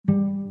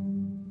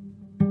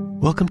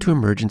Welcome to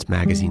Emergence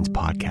Magazine's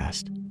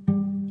podcast.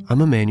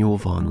 I'm Emmanuel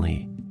Vaughn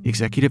Lee,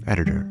 executive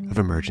editor of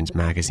Emergence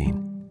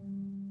Magazine.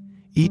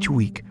 Each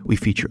week, we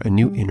feature a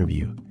new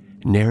interview,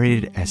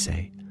 narrated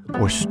essay,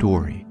 or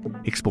story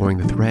exploring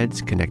the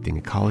threads connecting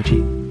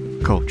ecology,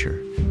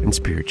 culture, and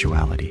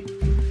spirituality.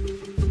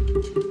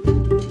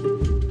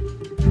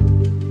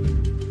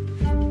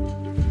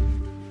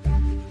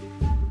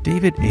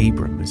 David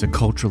Abram is a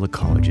cultural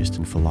ecologist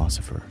and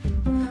philosopher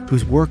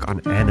whose work on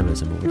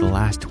animism over the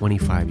last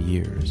 25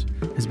 years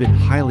has been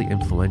highly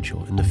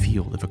influential in the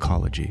field of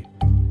ecology.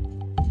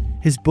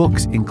 His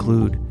books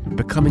include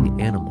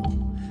Becoming Animal,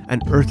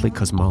 An Earthly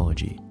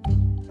Cosmology,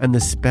 and The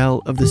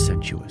Spell of the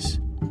Sensuous,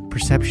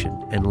 Perception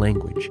and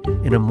Language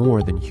in a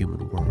More Than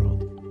Human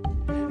World,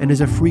 and is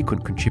a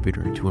frequent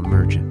contributor to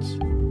Emergence.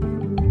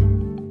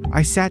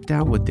 I sat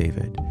down with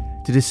David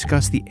to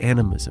discuss the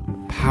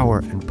animism, power,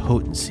 and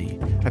potency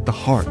at the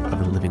heart of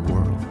the living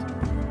world.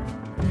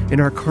 In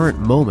our current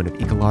moment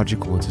of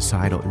ecological and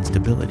societal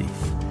instability,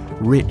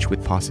 rich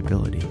with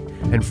possibility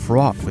and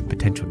fraught with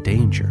potential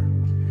danger,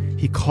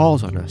 he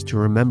calls on us to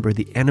remember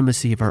the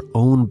animacy of our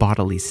own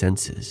bodily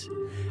senses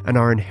and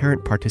our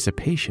inherent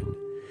participation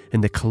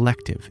in the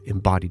collective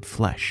embodied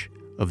flesh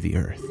of the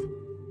earth.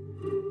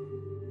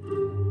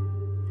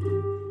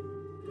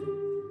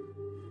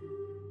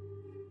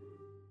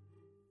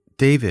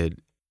 David,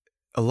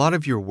 a lot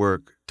of your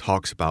work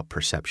talks about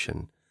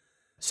perception,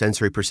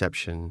 sensory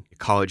perception,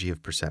 ecology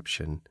of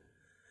perception.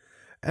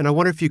 And I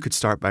wonder if you could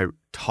start by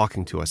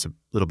talking to us a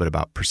little bit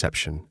about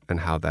perception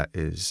and how that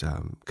is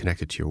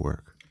connected to your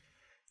work.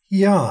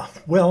 Yeah,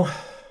 well,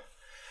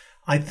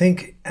 I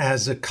think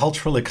as a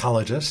cultural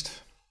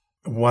ecologist,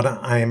 what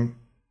I'm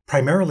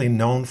primarily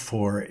known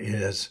for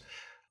is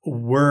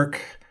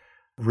work,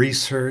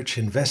 research,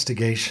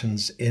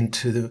 investigations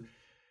into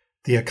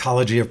the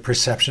ecology of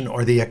perception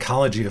or the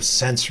ecology of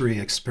sensory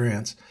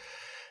experience.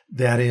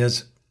 That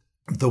is,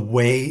 the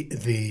way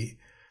the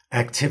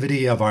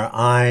activity of our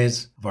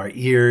eyes, of our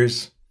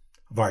ears,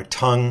 of our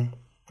tongue,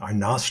 our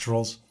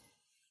nostrils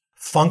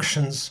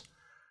functions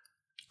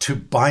to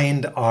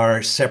bind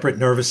our separate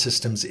nervous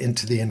systems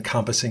into the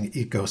encompassing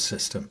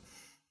ecosystem,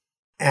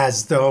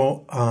 as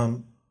though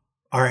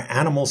our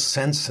animal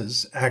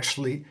senses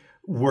actually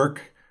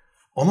work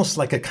almost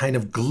like a kind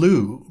of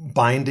glue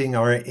binding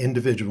our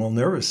individual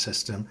nervous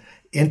system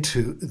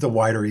into the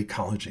wider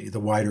ecology, the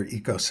wider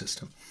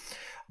ecosystem.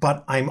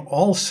 But I'm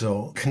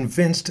also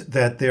convinced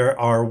that there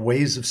are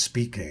ways of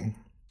speaking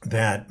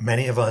that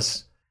many of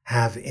us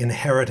have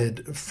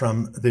inherited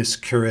from this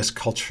curious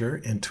culture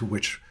into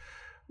which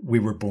we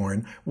were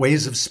born,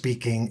 ways of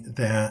speaking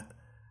that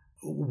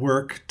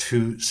work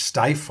to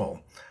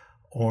stifle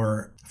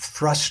or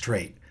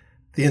frustrate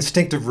the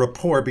instinctive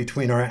rapport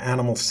between our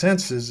animal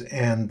senses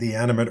and the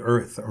animate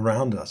earth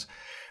around us.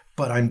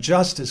 But I'm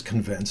just as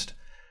convinced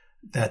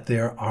that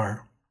there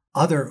are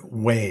other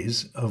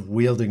ways of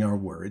wielding our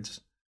words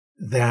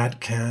that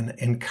can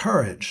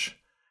encourage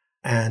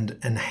and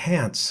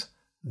enhance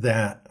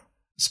that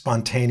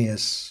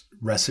spontaneous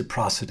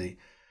reciprocity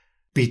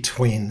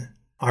between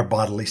our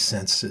bodily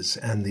senses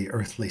and the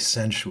earthly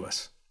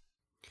sensuous.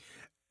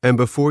 And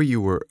before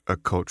you were a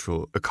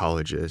cultural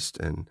ecologist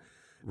and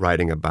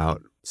writing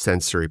about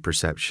sensory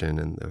perception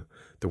and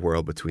the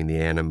world between the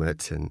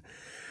animate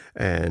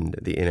and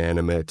the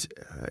inanimate,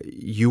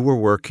 you were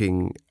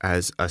working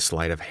as a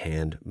sleight of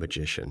hand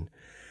magician.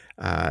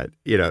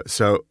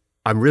 So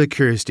I'm really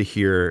curious to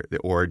hear the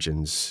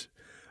origins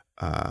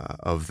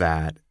of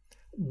that.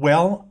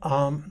 Well,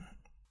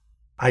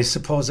 I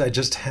suppose I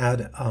just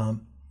had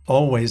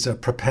always a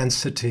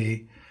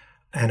propensity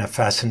and a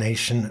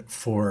fascination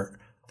for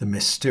the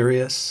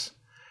mysterious,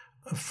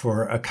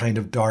 for a kind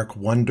of dark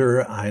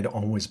wonder. I'd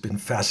always been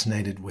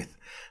fascinated with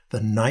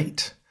the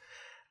night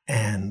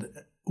and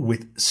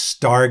with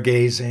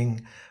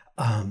stargazing,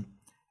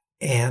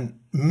 and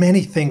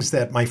many things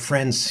that my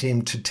friends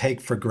seemed to take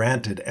for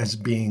granted as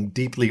being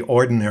deeply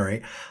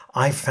ordinary,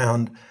 I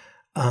found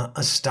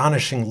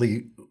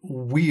astonishingly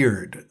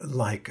weird,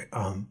 like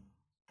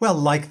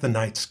the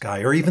night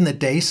sky or even the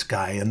day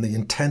sky and the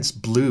intense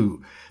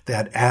blue,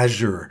 that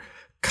azure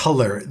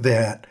color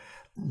that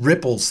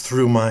ripples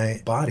through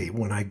my body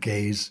when I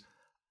gaze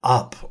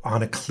up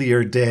on a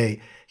clear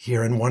day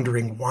here and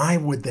wondering why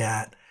would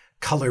that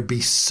color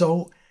be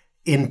so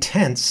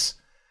intense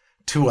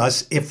to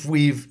us if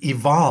we've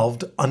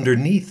evolved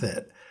underneath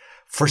it.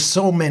 For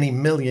so many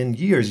million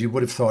years, you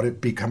would have thought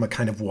it'd become a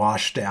kind of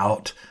washed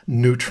out,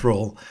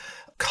 neutral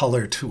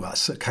color to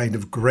us, a kind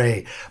of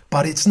gray.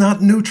 But it's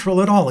not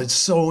neutral at all. It's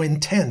so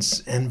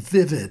intense and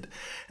vivid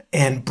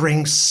and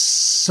brings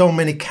so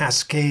many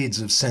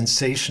cascades of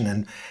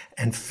sensation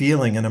and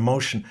feeling and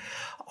emotion.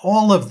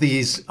 All of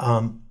these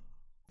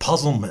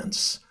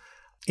puzzlements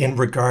in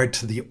regard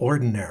to the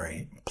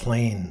ordinary,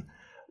 plain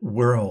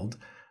world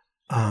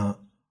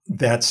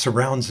that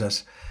surrounds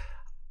us.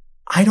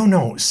 I don't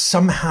know,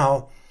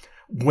 somehow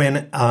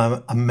when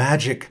a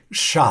magic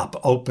shop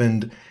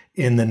opened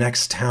in the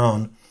next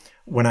town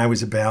when I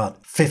was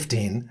about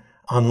 15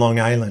 on Long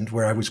Island,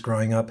 where I was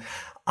growing up,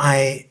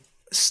 I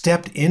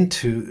stepped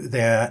into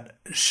that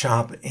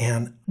shop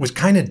and was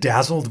kind of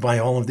dazzled by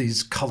all of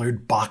these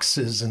colored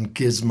boxes and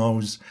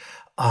gizmos.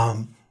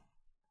 And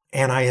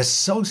I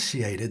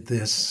associated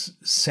this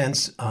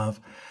sense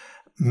of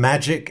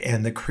magic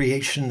and the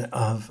creation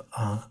of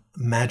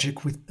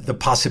magic with the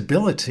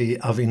possibility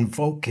of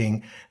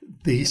invoking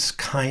this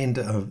kind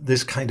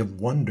of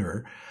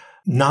wonder,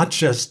 not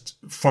just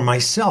for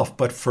myself,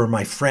 but for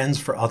my friends,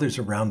 for others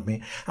around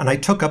me. And I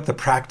took up the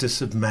practice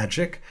of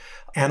magic,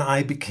 and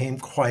I became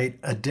quite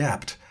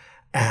adept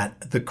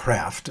at the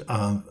craft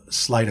of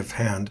sleight of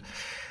hand,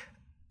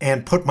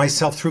 and put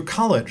myself through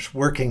college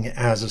working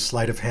as a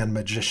sleight of hand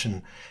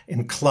magician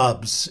in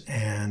clubs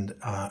and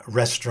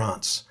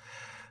restaurants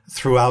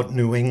throughout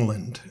New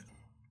England.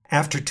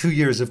 After 2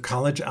 years of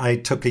college, I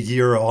took a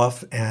year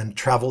off and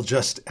traveled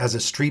just as a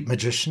street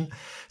magician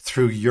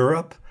through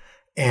Europe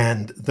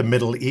and the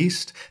Middle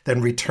East,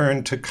 then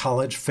returned to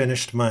college,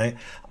 finished my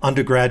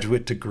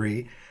undergraduate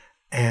degree,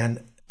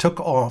 and took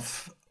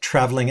off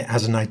traveling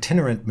as an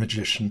itinerant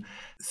magician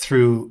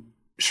through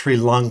Sri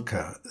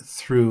Lanka,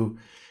 through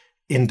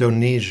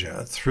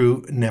Indonesia,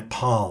 through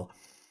Nepal,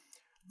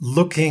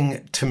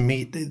 looking to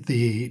meet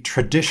the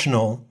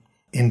traditional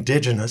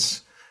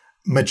indigenous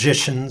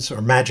magicians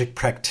or magic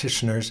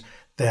practitioners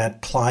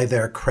that ply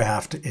their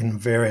craft in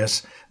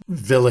various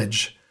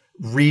village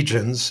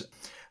regions.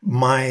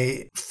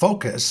 My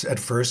focus at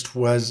first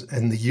was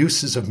in the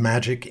uses of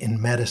magic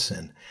in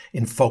medicine,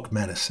 in folk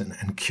medicine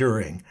and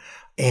curing.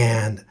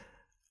 And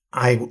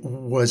I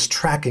was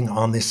tracking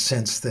on this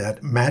sense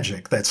that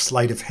magic, that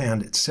sleight of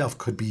hand itself,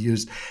 could be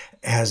used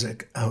as a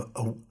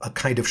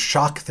kind of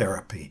shock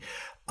therapy,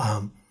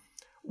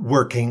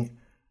 working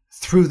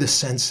through the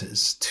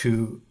senses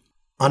to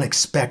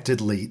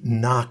unexpectedly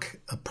knock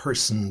a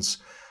person's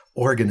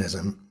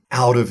organism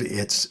out of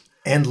its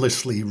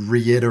endlessly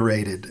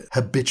reiterated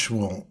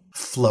habitual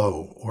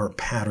flow or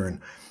pattern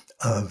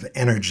of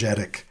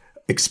energetic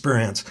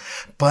experience.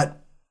 But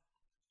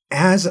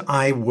as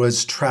I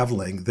was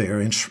traveling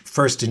there,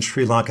 first in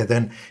Sri Lanka,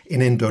 then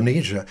in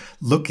Indonesia,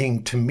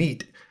 looking to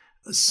meet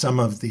some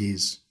of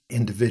these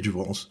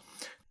individuals,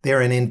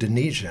 there in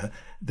Indonesia,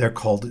 they're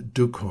called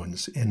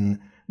dukuns.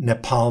 In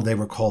Nepal, they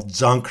were called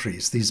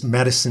zankris, these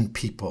medicine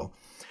people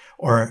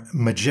or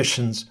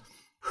magicians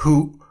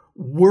who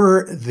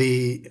were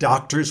the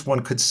doctors,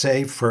 one could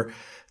say, for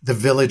the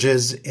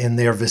villages in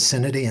their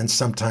vicinity and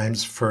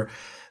sometimes for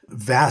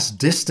vast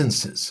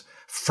distances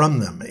from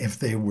them. If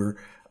they were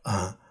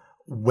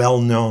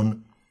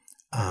well-known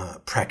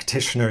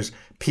practitioners,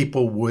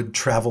 people would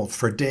travel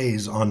for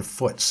days on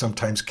foot,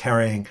 sometimes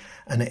carrying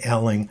an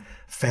ailing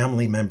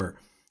family member.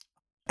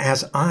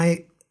 As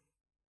I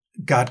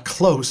got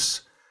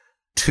close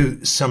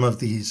to some of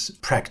these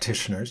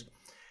practitioners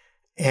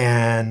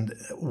and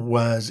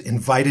was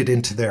invited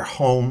into their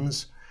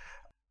homes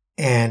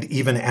and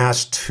even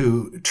asked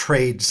to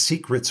trade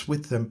secrets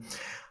with them,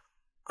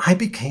 I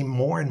became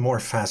more and more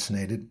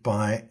fascinated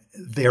by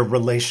their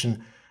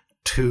relation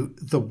to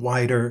the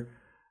wider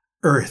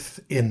earth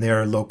in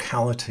their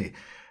locality.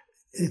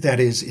 That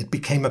is, it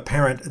became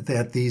apparent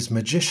that these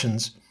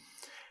magicians,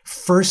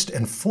 first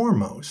and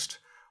foremost,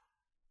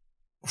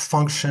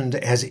 functioned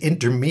as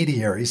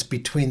intermediaries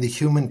between the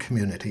human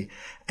community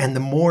and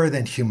the more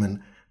than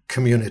human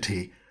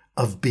community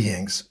of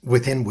beings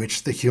within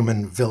which the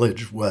human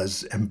village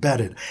was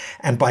embedded.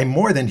 And by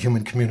more than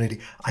human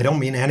community, I don't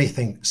mean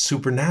anything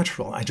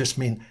supernatural. I just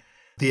mean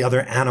the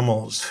other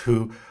animals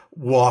who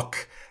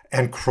walk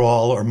and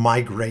crawl or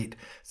migrate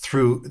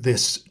through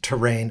this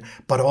terrain,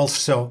 but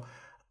also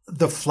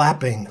the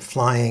flapping,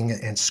 flying,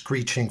 and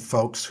screeching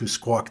folks who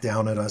squawk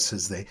down at us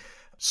as they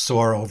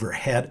soar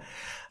overhead.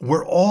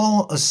 We're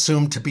all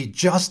assumed to be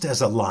just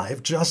as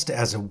alive, just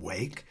as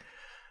awake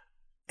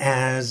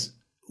as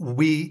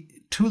we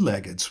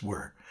two-leggeds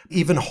were.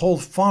 Even whole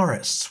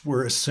forests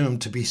were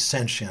assumed to be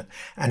sentient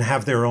and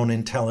have their own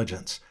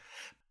intelligence.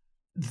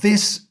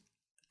 This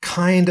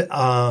kind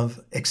of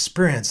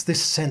experience,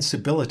 this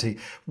sensibility,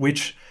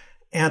 which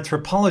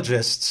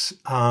anthropologists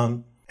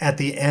at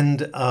the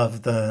end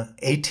of the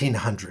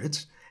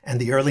 1800s and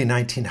the early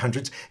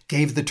 1900s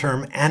gave the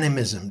term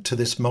animism to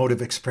this mode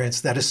of experience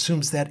that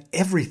assumes that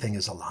everything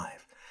is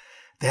alive,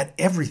 that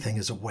everything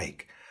is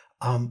awake.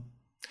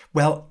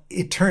 Well,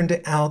 it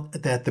turned out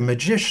that the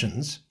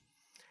magicians,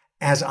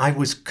 as I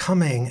was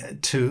coming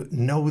to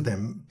know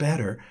them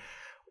better,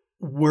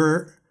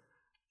 were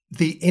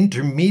the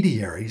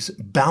intermediaries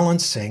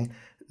balancing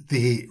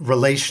the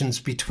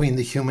relations between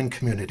the human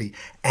community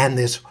and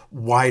this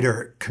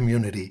wider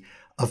community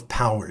of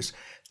powers,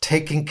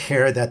 taking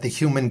care that the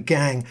human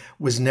gang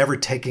was never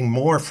taking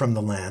more from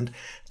the land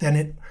than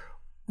it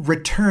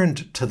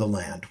returned to the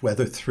land,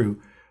 whether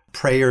through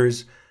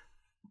prayers,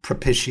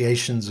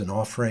 propitiations and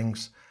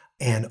offerings,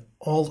 and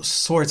all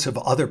sorts of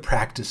other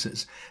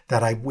practices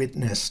that I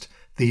witnessed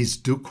these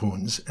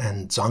dukuns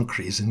and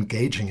zankris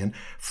engaging in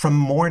from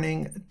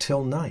morning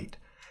till night.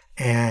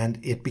 And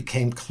it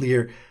became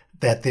clear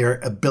that their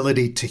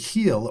ability to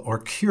heal or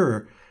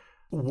cure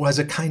was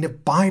a kind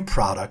of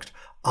byproduct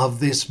of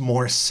this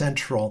more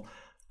central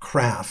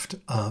craft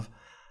of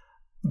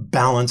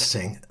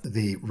balancing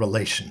the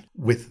relation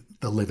with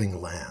the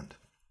living land.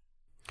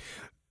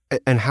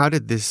 And how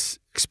did this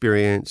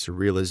experience or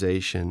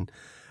realization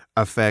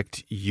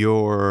affect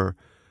your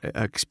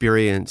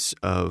experience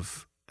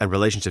of and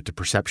relationship to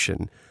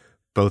perception,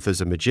 both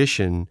as a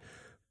magician,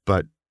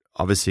 but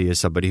obviously as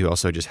somebody who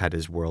also just had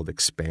his world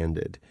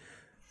expanded?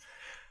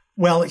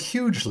 Well,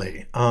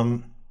 hugely.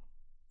 To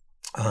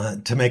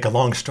make a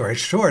long story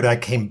short, I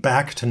came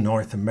back to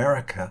North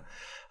America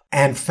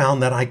and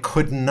found that I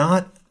could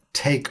not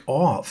take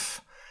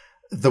off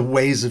the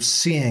ways of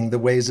seeing, the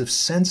ways of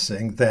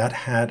sensing that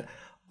had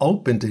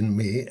opened in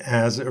me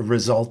as a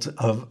result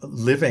of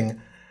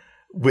living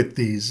with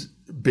these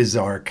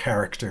bizarre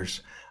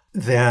characters,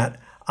 that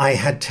I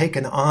had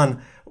taken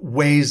on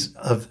ways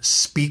of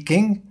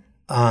speaking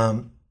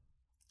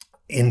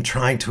in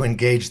trying to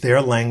engage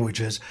their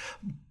languages,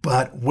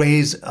 but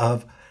ways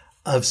of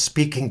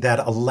speaking that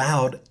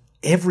allowed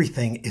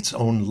everything its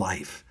own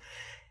life.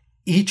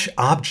 Each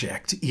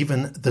object,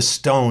 even the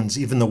stones,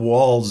 even the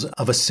walls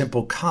of a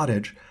simple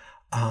cottage,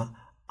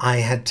 I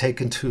had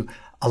taken to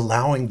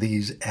allowing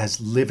these as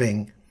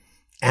living,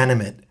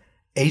 animate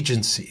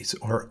agencies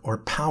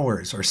or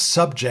powers or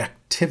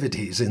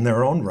subjectivities in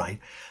their own right.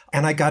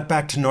 And I got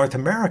back to North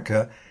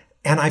America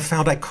and I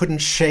found I couldn't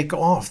shake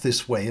off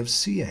this way of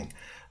seeing.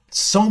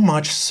 So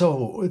much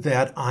so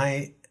that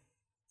I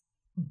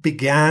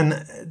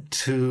began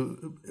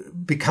to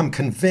become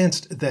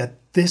convinced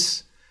that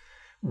this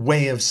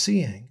way of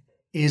seeing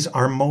is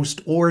our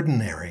most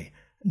ordinary,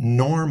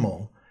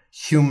 normal,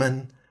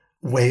 human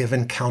way of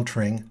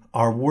encountering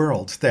our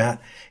world,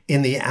 that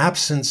in the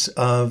absence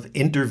of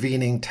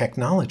intervening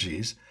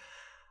technologies,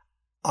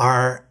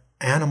 our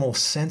animal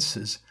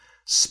senses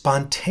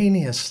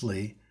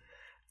spontaneously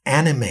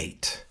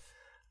animate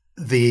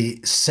the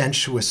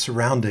sensuous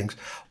surroundings.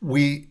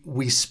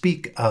 We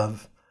speak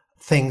of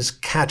things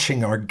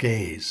catching our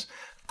gaze,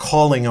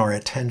 calling our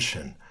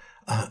attention,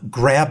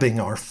 grabbing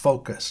our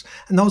focus.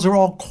 And those are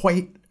all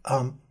quite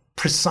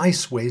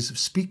precise ways of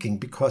speaking,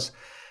 because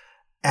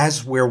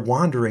as we're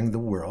wandering the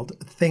world,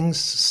 things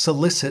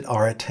solicit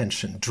our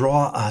attention,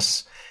 draw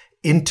us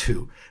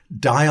into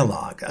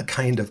dialogue, a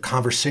kind of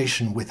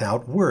conversation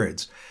without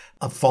words.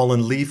 A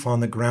fallen leaf on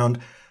the ground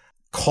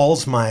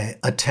calls my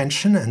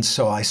attention, and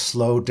so I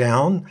slow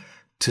down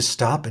to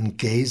stop and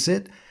gaze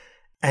it.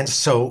 And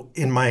so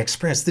in my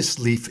experience, this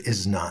leaf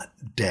is not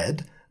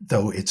dead,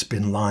 though it's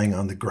been lying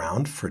on the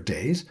ground for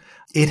days.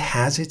 It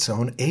has its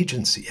own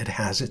agency. It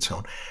has its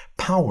own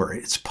power,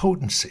 its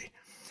potency.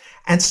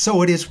 And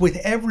so it is with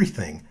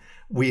everything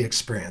we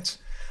experience.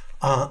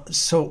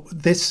 So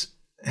this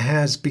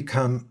has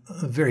become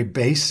a very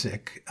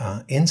basic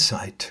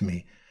insight to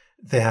me,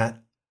 that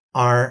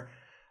our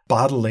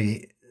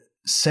bodily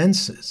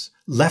senses,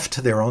 left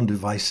to their own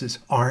devices,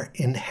 are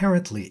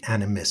inherently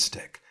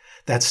animistic,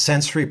 that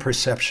sensory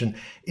perception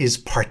is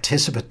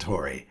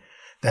participatory,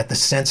 that the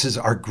senses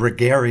are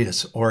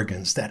gregarious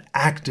organs that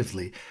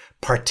actively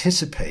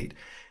participate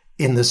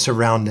in the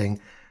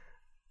surrounding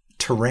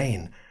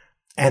terrain,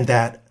 and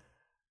that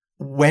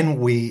when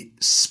we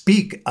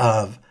speak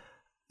of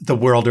the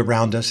world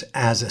around us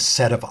as a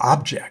set of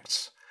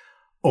objects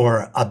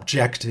or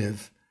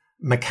objective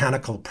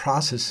mechanical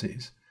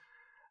processes,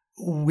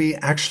 we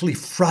actually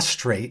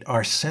frustrate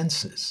our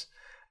senses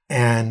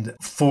and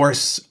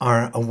force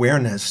our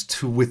awareness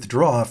to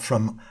withdraw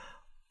from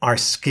our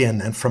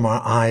skin and from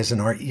our eyes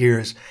and our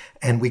ears,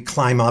 and we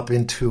climb up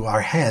into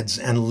our heads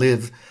and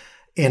live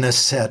in a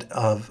set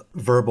of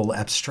verbal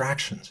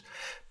abstractions,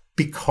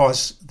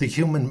 because the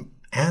human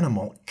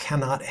animal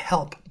cannot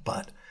help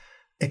but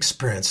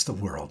experience the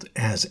world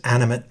as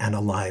animate and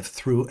alive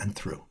through and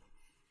through.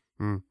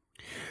 Mm.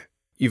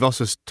 You've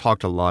also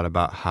talked a lot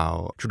about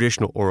how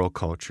traditional oral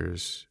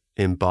cultures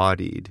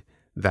embodied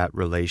that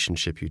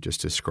relationship you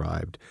just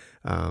described,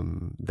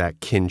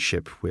 that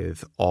kinship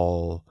with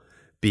all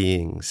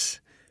beings,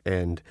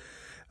 and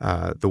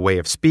the way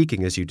of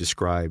speaking, as you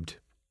described,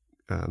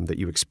 that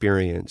you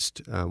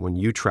experienced when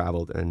you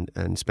traveled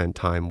and spent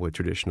time with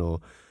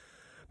traditional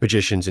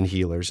magicians and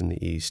healers in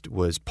the East,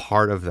 was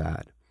part of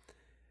that.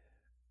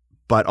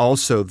 But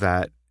also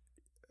that,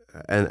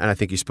 and I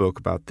think you spoke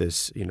about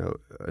this,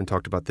 and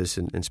talked about this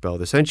in Spell of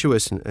the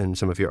Sensuous and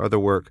some of your other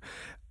work,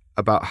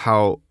 about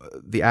how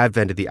the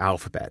advent of the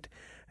alphabet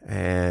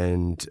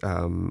and,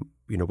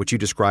 what you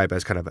describe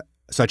as kind of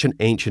such an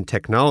ancient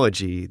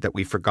technology that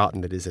we've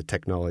forgotten it is a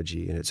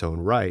technology in its own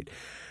right,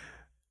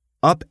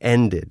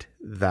 upended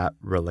that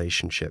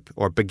relationship,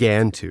 or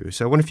began to.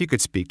 So I wonder if you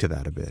could speak to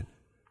that a bit.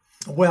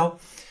 Well,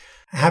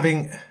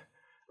 having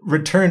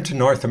returned to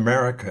North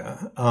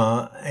America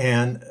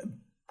and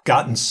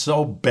gotten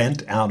so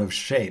bent out of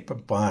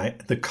shape by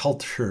the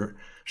culture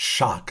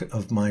shock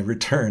of my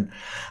return,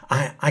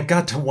 I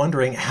got to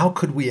wondering, how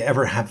could we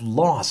ever have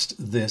lost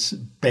this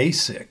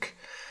basic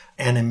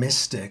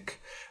animistic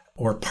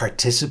or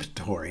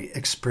participatory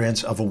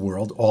experience of a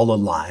world all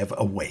alive,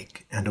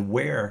 awake, and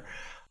aware?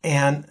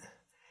 And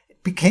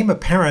it became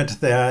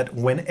apparent that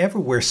whenever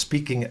we're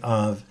speaking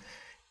of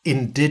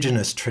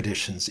indigenous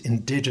traditions,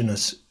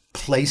 indigenous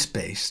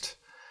place-based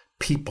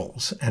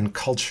peoples and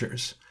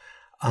cultures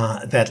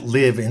that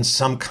live in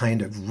some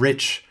kind of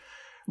rich,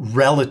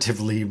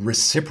 relatively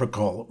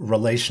reciprocal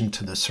relation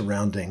to the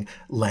surrounding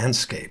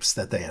landscapes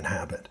that they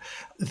inhabit,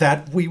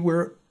 that we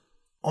were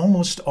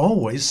almost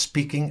always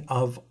speaking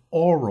of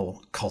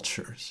oral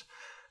cultures,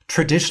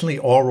 traditionally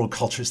oral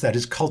cultures, that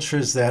is,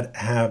 cultures that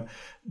have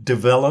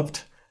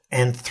developed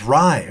and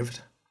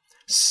thrived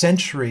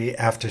century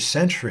after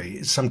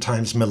century,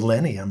 sometimes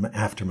millennium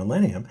after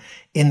millennium,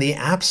 in the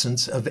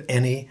absence of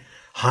any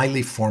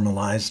highly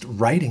formalized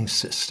writing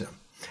system.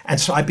 And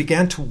so I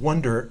began to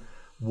wonder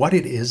what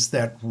it is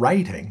that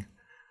writing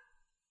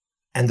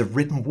and the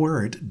written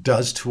word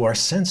does to our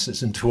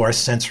senses and to our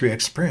sensory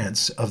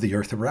experience of the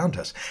earth around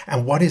us.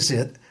 And what is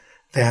it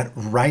that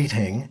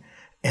writing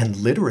and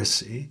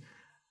literacy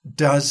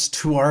does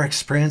to our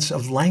experience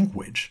of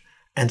language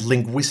and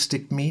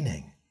linguistic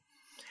meaning?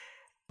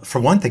 For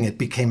one thing, it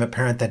became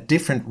apparent that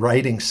different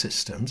writing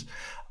systems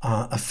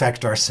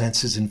affect our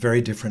senses in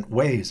very different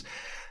ways.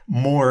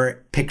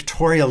 More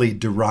pictorially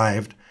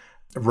derived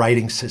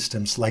writing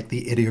systems like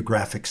the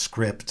ideographic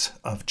script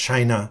of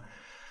China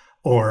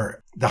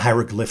or the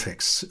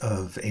hieroglyphics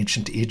of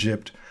ancient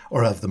Egypt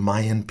or of the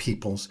Mayan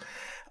peoples.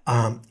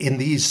 In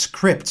these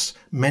scripts,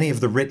 many of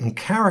the written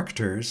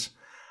characters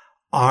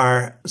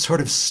are sort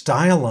of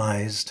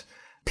stylized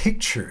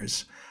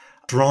pictures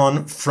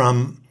drawn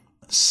from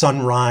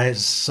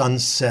sunrise,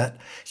 sunset,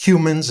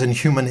 humans and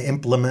human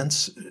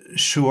implements,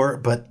 sure,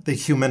 but the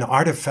human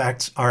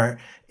artifacts are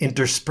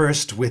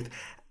interspersed with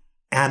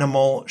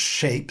animal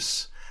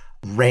shapes,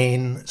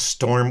 rain,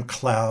 storm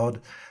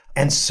cloud.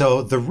 And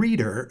so the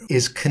reader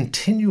is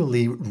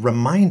continually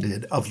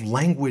reminded of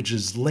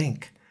language's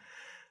link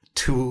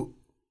to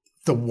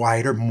the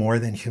wider, more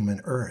than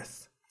human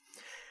earth.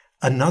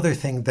 Another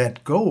thing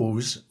that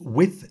goes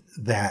with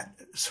that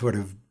sort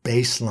of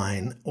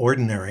baseline,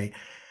 ordinary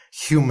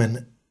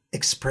human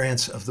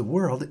experience of the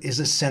world is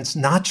a sense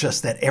not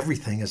just that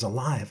everything is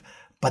alive,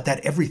 but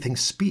that everything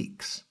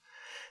speaks,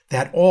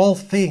 that all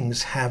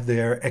things have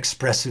their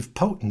expressive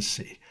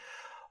potency.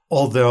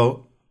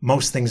 Although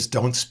most things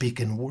don't speak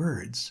in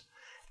words,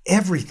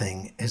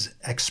 everything is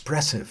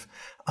expressive.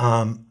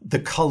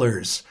 The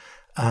colors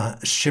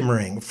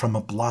shimmering from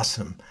a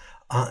blossom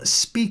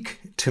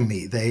speak to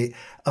me. They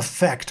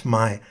affect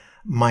my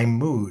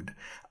mood.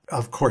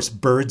 Of course,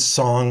 bird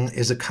song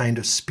is a kind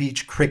of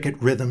speech, cricket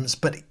rhythms,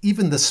 but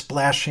even the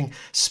splashing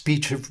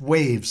speech of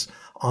waves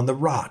on the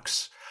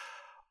rocks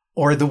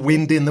or the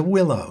wind in the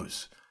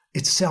willows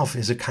itself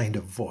is a kind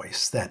of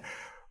voice, that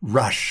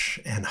rush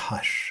and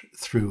hush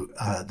through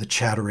the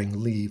chattering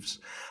leaves.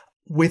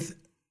 With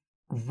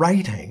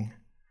writing,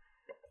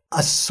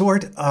 a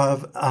sort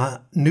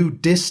of new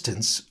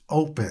distance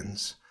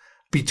opens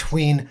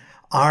between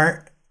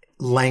our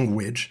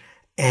language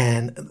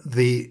and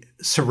the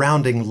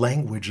surrounding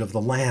language of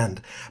the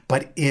land.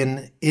 But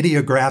in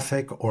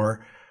ideographic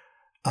or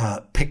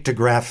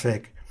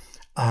pictographic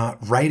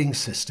writing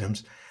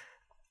systems,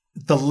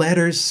 the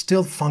letters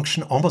still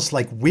function almost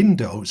like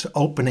windows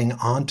opening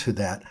onto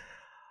that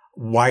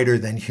wider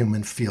than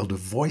human field of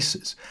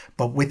voices.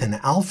 But with an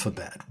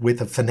alphabet,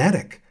 with a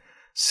phonetic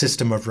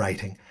system of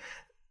writing,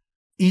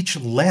 each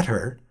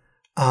letter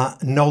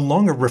no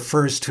longer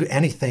refers to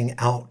anything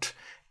out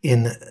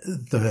in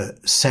the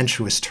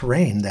sensuous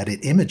terrain that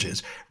it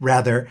images.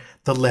 Rather,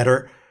 the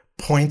letter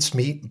points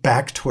me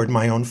back toward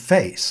my own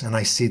face, and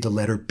I see the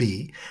letter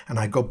B, and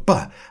I go B.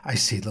 I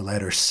see the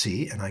letter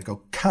C, and I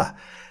go K.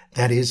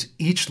 That is,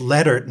 each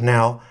letter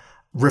now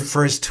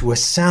refers to a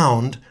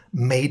sound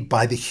made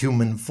by the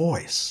human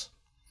voice.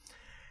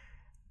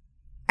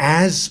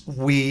 As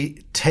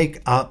we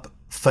take up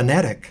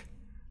phonetic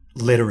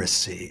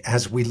literacy,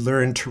 as we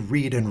learn to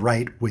read and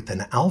write with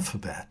an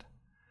alphabet,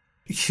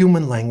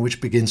 human language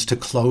begins to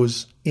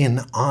close in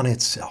on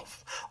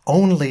itself.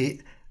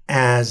 Only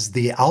as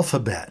the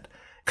alphabet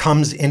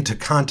comes into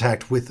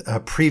contact with a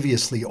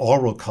previously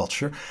oral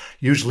culture,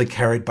 usually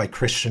carried by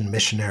Christian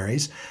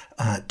missionaries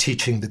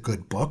teaching the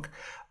good book,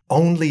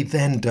 only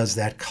then does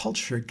that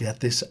culture get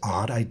this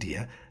odd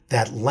idea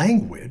that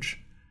language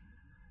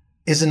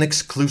is an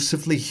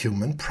exclusively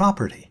human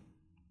property.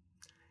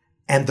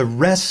 And the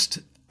rest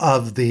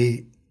of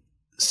the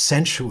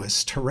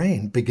sensuous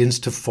terrain begins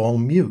to fall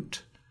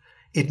mute.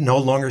 It no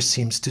longer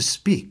seems to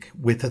speak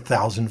with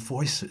 1,000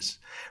 voices.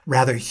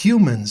 Rather,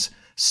 humans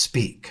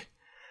speak.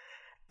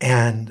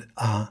 And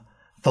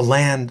the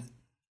land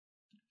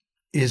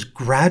is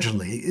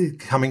gradually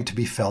coming to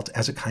be felt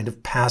as a kind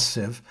of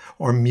passive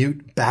or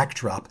mute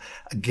backdrop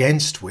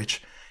against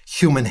which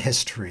human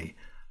history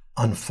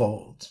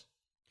unfolds.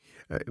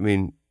 I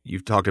mean,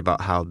 you've talked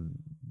about how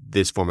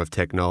this form of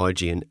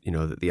technology and,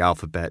 the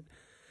alphabet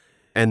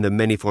and the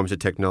many forms of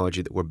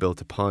technology that were built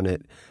upon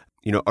it,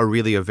 are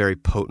really a very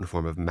potent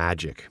form of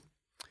magic.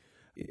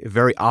 A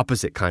very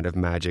opposite kind of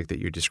magic that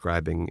you're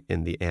describing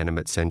in the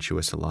animate,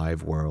 sensuous,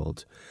 alive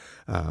world,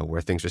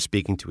 where things are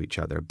speaking to each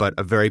other, but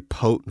a very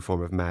potent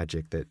form of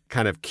magic that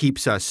kind of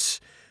keeps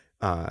us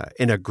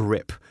in a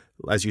grip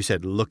as you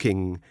said,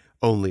 looking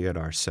only at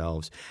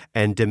ourselves,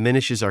 and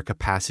diminishes our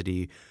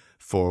capacity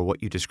for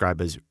what you describe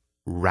as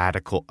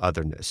radical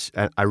otherness.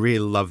 And I really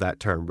love that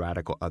term,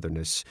 radical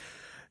otherness.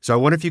 So I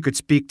wonder if you could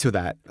speak to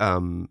that,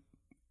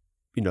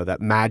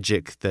 that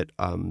magic that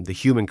the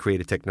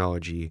human-created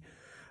technology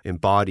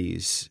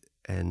embodies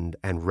and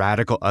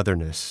radical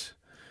otherness.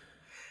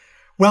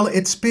 Well,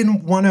 it's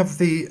been one of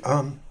the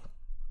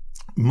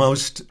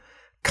most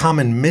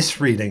common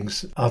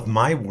misreadings of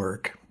my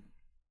work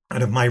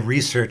and of my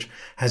research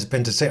has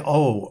been to say,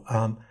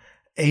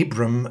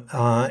 Abram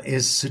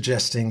is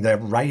suggesting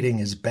that writing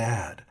is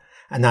bad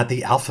and that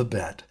the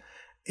alphabet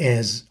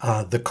is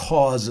the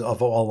cause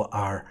of all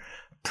our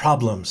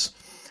problems.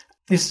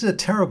 This is a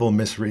terrible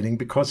misreading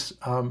because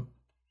I'm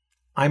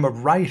a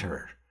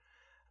writer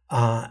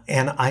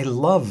and I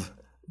love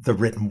the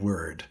written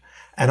word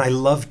and I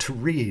love to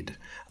read,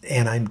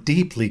 and I'm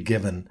deeply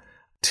given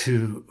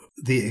to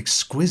the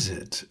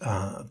exquisite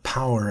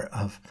power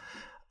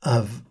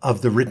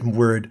of the written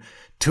word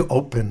to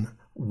open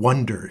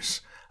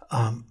wonders.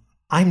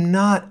 I'm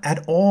not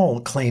at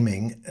all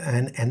claiming,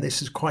 and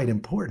this is quite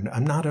important,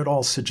 I'm not at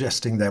all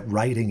suggesting that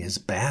writing is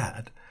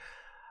bad,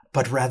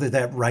 but rather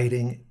that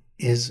writing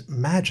is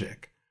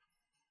magic,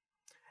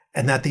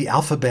 and that the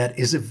alphabet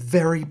is a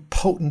very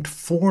potent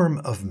form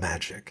of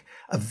magic,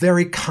 a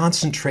very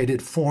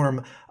concentrated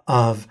form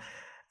of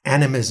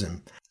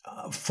animism.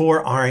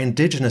 For our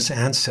indigenous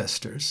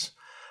ancestors,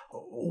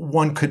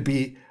 one could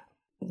be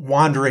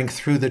wandering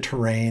through the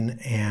terrain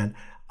and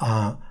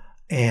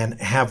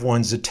have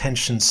one's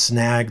attention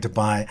snagged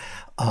by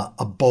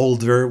a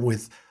boulder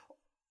with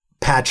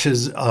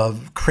patches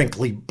of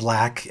crinkly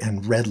black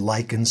and red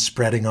lichen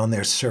spreading on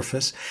their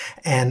surface,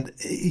 and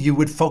you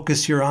would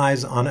focus your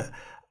eyes on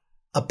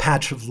a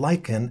patch of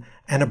lichen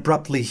and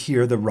abruptly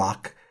hear the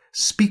rock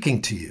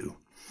speaking to you.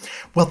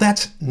 Well,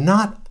 that's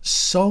not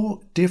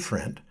so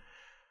different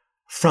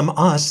from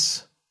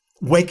us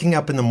waking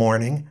up in the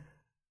morning,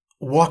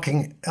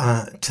 walking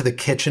to the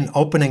kitchen,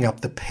 opening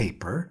up the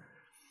paper,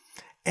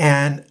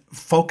 and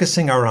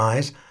focusing our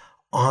eyes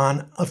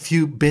on a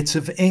few bits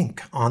of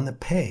ink on the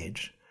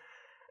page.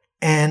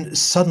 And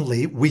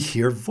suddenly we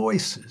hear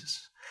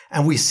voices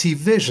and we see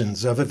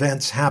visions of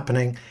events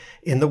happening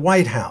in the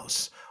White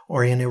House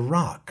or in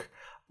Iraq.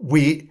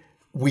 We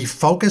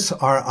focus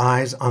our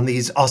eyes on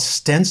these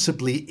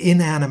ostensibly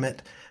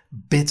inanimate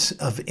bits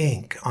of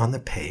ink on the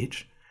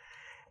page,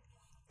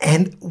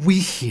 and we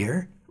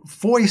hear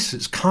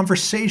voices,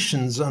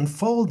 conversations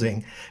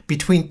unfolding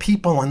between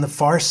people on the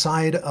far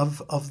side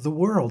of the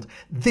world.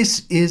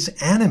 This is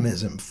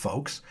animism,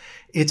 folks.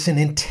 It's an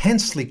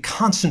intensely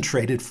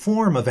concentrated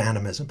form of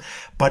animism,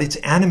 but it's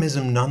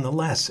animism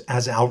nonetheless,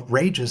 as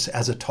outrageous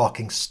as a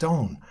talking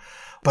stone.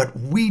 But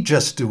we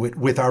just do it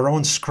with our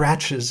own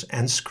scratches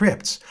and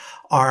scripts.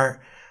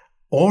 Our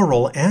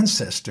oral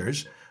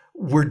ancestors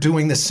were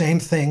doing the same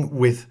thing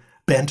with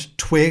bent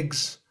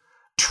twigs,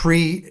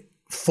 tree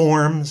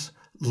forms,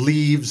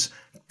 leaves,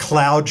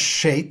 cloud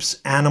shapes,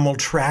 animal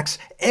tracks.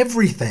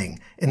 Everything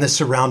in the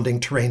surrounding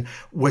terrain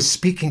was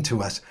speaking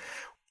to us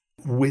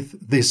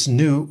with this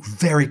new,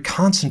 very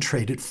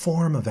concentrated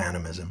form of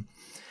animism.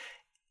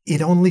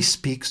 It only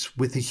speaks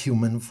with a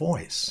human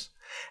voice.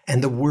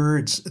 And the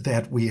words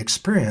that we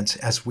experience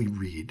as we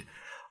read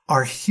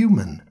are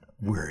human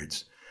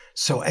words.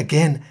 So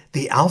again,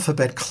 the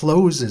alphabet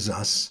closes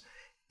us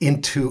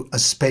into a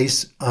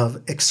space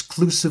of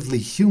exclusively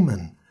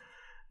human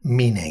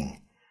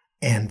meaning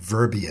and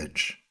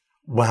verbiage,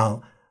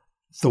 while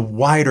the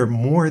wider,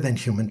 more than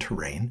human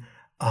terrain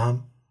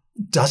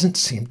doesn't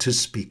seem to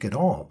speak at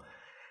all.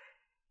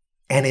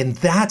 And in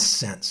that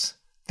sense,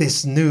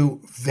 this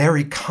new,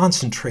 very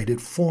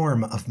concentrated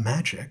form of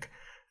magic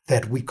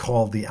that we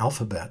call the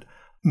alphabet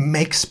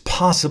makes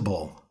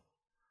possible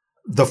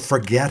the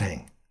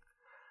forgetting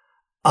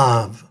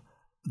of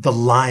the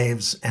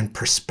lives and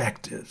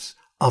perspectives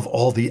of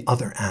all the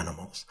other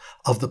animals,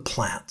 of the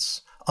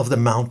plants, of the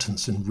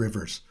mountains and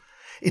rivers.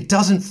 It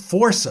doesn't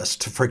force us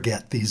to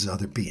forget these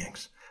other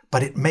beings,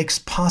 but it makes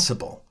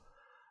possible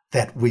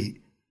that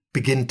we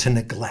begin to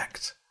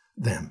neglect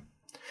them.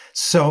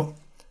 So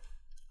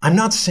I'm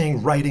not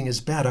saying writing is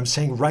bad. I'm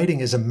saying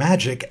writing is a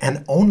magic,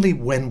 and only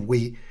when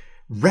we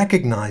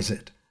recognize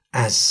it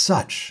as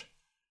such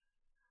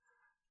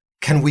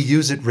can we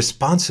use it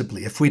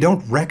responsibly. If we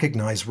don't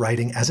recognize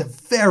writing as a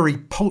very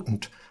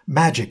potent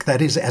magic,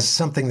 that is, as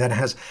something that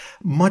has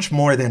much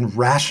more than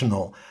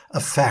rational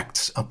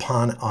effects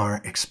upon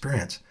our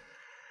experience,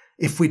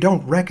 if we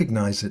don't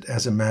recognize it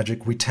as a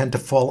magic, we tend to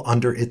fall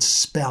under its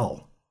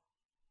spell.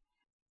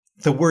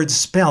 The word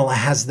spell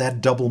has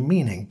that double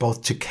meaning,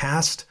 both to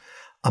cast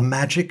a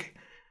magic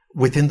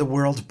within the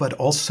world, but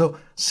also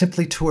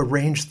simply to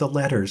arrange the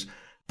letters.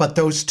 But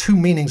those two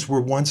meanings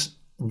were once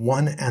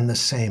one and the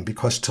same,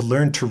 because to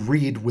learn to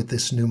read with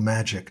this new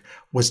magic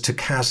was to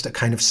cast a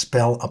kind of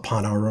spell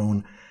upon our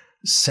own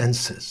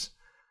senses.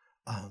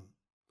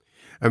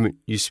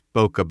 You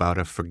spoke about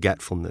a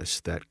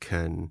forgetfulness that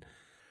can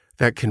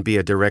be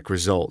a direct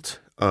result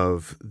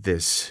of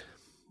this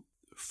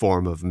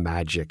form of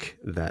magic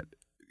that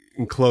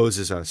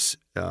encloses us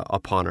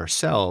upon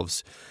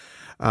ourselves.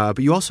 But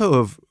you also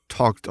have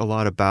talked a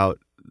lot about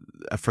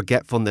a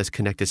forgetfulness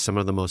connected to some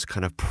of the most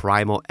kind of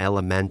primal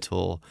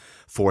elemental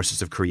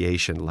forces of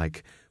creation,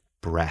 like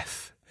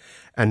breath,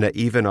 and that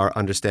even our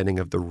understanding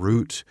of the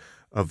root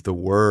of the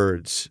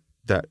words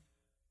that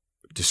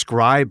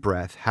describe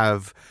breath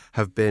have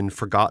been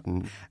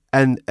forgotten.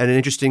 And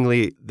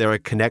interestingly, there's a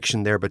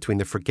connection there between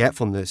the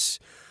forgetfulness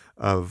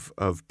of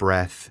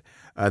breath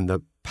and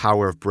the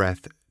power of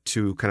breath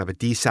to kind of a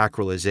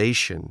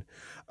desacralization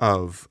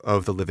of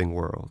the living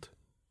world.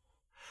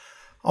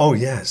 Oh,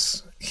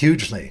 yes,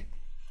 hugely.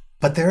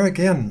 But there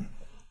again,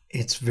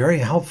 it's very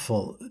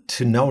helpful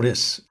to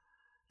notice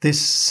this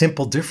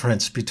simple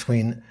difference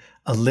between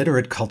a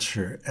literate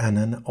culture and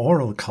an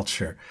oral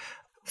culture.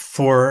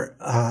 For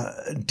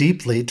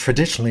deeply,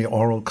 traditionally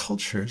oral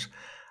cultures,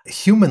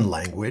 human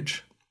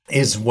language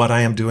is what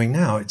I am doing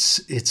now.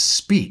 It's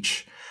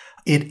speech.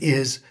 It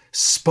is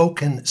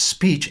spoken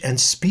speech, and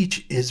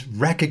speech is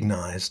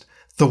recognized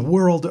the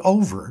world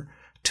over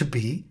to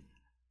be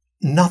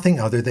nothing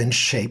other than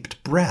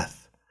shaped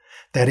breath.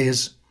 That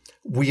is,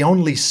 we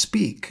only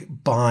speak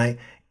by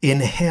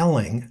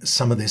inhaling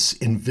some of this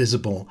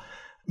invisible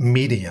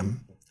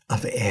medium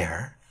of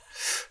air,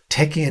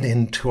 taking it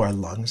into our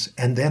lungs,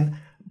 and then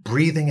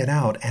breathing it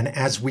out. And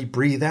as we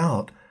breathe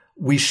out,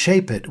 we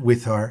shape it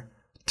with our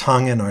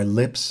tongue and our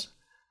lips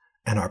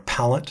and our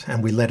palate,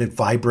 and we let it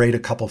vibrate a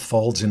couple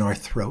folds in our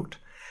throat.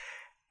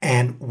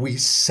 And we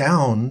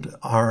sound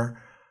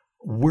our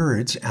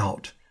words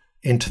out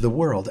into the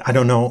world. I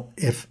don't know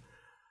if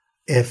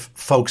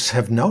folks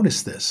have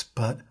noticed this,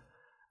 but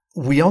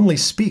we only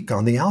speak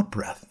on the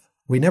out-breath.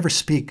 We never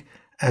speak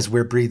as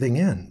we're breathing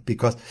in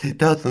because it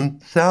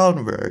doesn't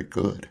sound very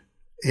good.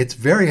 It's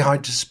very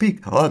hard to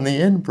speak on the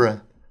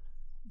in-breath.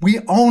 We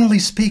only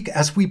speak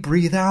as we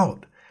breathe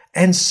out.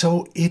 And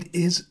so it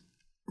is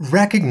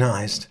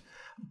recognized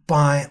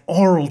by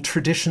oral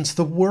traditions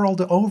the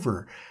world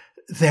over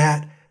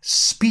that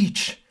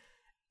speech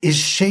is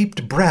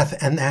shaped breath,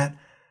 and that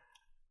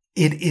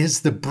it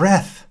is the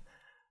breath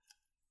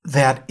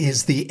that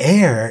is the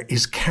air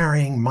is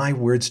carrying my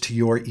words to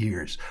your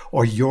ears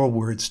or your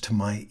words to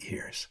my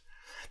ears.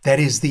 That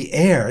is the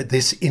air,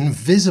 this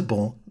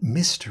invisible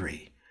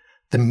mystery,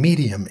 the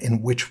medium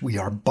in which we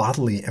are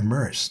bodily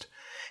immersed,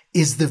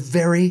 is the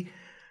very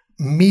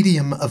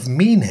medium of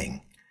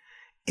meaning.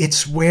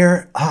 It's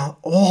where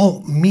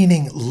all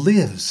meaning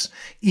lives.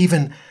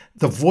 Even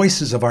the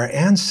voices of our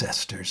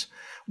ancestors,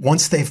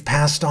 once they've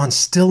passed on,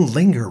 still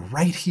linger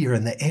right here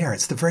in the air.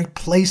 It's the very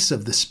place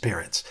of the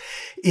spirits.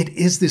 It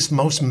is this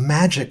most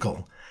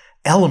magical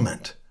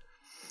element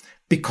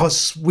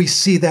because we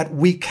see that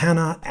we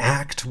cannot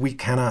act, we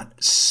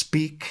cannot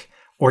speak,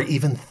 or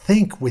even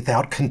think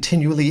without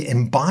continually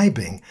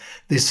imbibing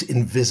this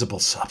invisible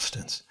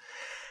substance.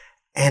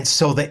 And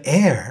so the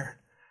air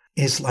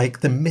is like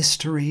the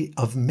mystery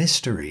of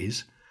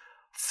mysteries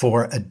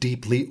for a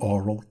deeply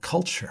oral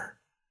culture.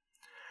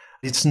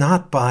 It's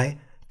not by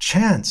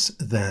chance,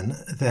 then,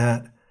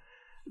 that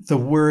the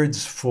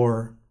words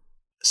for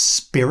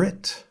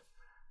spirit,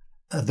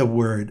 the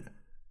word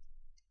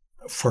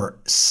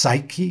for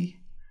psyche,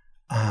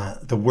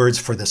 the words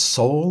for the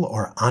soul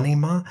or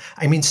anima.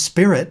 I mean,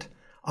 spirit,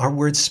 our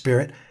word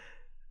spirit,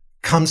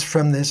 comes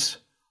from this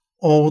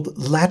old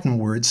Latin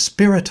word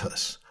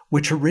spiritus,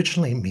 which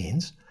originally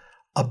means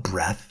a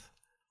breath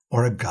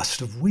or a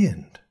gust of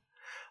wind.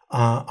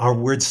 Our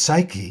word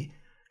psyche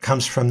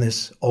comes from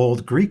this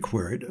old Greek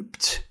word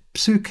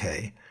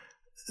psyche.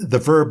 The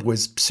verb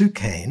was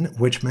psychein,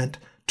 which meant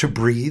to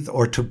breathe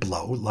or to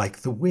blow like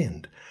the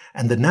wind.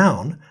 And the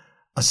noun,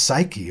 a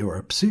psyche or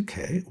a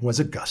psyche, was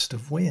a gust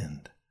of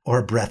wind or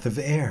a breath of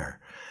air.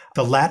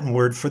 The Latin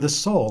word for the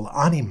soul,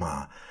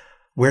 anima,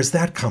 where's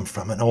that come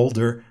from? An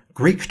older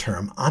Greek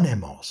term,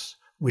 anemos,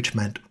 which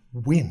meant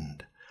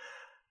wind.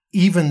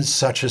 Even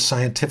such a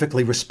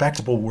scientifically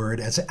respectable word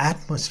as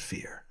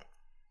atmosphere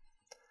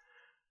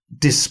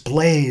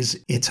displays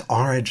its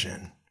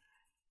origin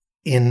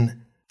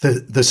in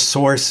the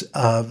source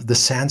of the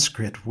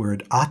Sanskrit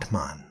word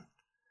Atman,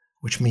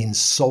 which means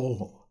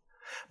soul.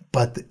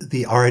 But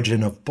the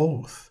origin of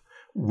both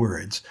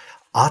words,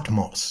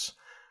 atmos,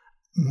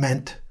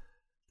 meant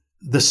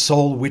the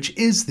soul which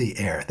is the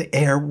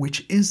air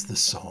which is the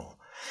soul.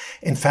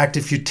 In fact,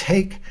 if you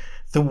take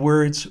the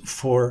words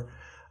for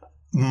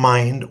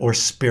mind or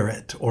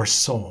spirit or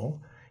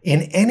soul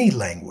in any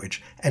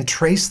language and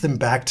trace them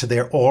back to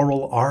their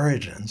oral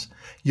origins,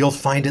 you'll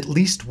find at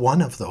least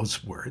one of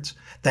those words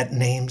that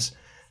names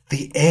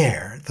the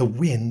air, the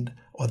wind,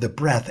 or the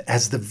breath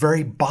as the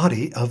very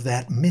body of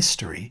that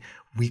mystery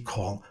we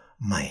call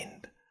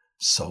mind,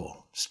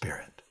 soul,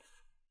 spirit.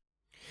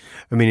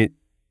 I mean,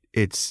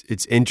 it's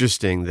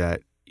interesting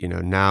that,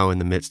 now in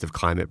the midst of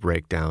climate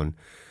breakdown,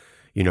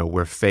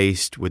 we're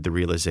faced with the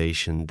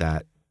realization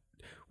that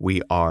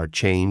we are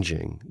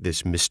changing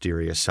this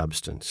mysterious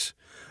substance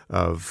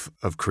of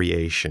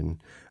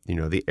creation,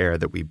 the air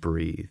that we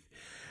breathe.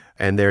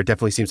 And there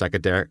definitely seems like a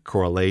direct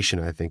correlation,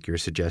 I think you're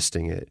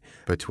suggesting it,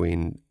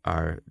 between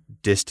our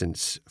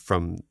distance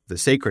from the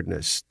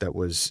sacredness that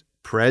was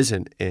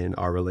present in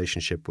our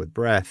relationship with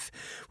breath,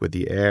 with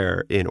the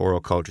air, in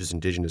oral cultures,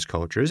 indigenous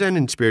cultures, and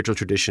in spiritual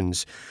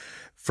traditions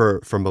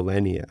for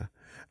millennia,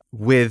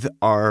 with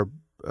our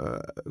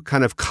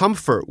kind of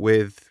comfort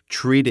with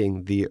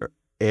treating the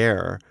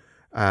air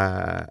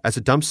as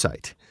a dump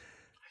site.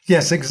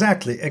 Yes,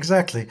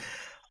 exactly.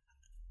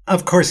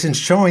 Of course, in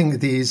showing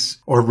these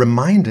or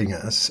reminding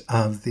us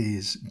of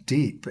these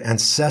deep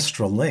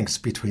ancestral links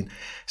between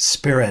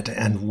spirit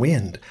and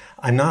wind,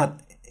 I'm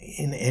not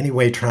in any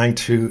way trying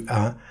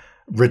to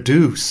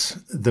reduce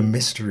the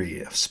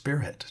mystery of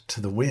spirit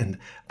to the wind,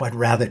 but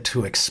rather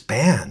to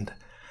expand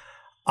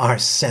our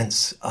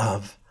sense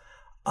of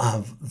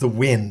the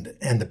wind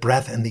and the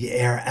breath and the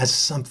air as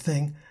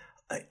something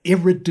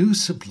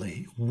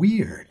irreducibly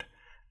weird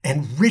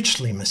and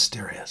richly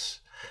mysterious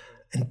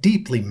and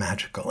deeply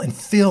magical and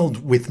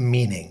filled with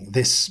meaning,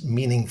 this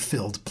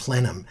meaning-filled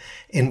plenum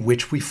in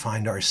which we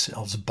find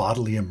ourselves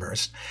bodily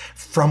immersed,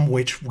 from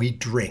which we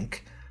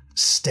drink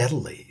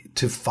steadily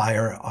to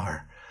fire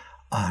our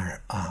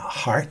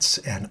hearts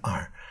and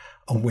our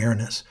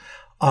awareness.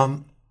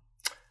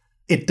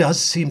 It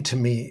does seem to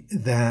me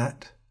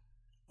that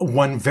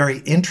one very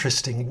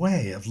interesting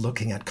way of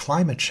looking at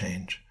climate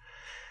change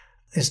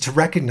is to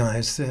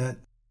recognize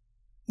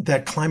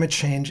that climate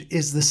change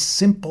is the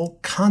simple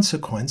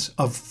consequence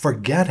of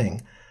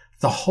forgetting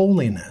the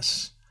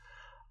holiness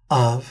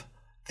of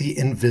the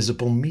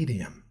invisible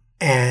medium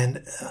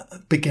and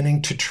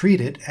beginning to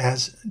treat it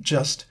as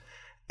just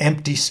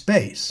empty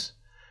space.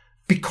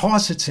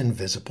 Because it's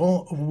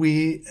invisible,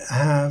 we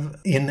have,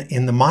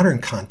 in the modern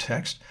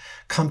context,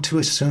 come to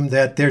assume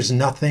that there's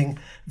nothing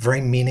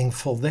very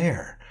meaningful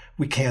there.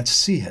 We can't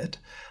see it.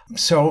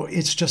 So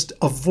it's just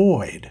a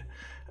void.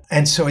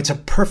 And so it's a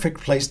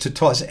perfect place to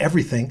toss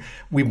everything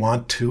we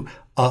want to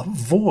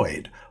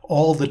avoid.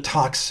 All the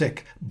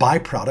toxic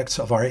byproducts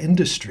of our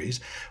industries,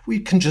 we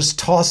can just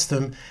toss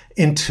them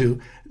into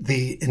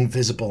the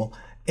invisible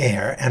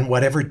air, and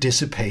whatever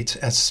dissipates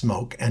as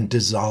smoke and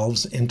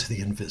dissolves into the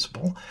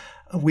invisible,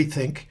 we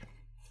think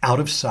out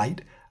of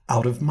sight,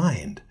 out of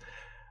mind.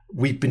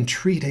 We've been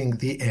treating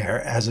the air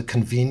as a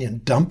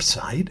convenient dump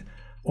site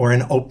or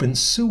an open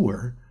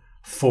sewer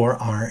for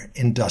our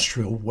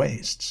industrial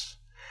wastes.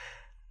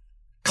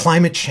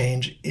 Climate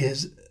change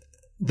is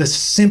the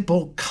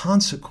simple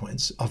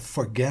consequence of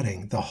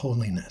forgetting the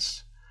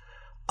holiness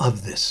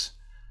of this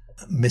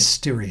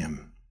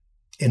mysterium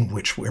in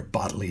which we're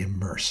bodily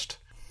immersed.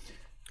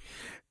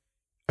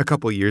 A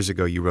couple of years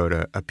ago, you wrote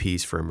a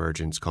piece for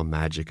Emergence called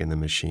Magic in the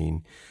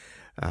Machine,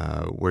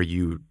 where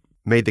you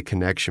made the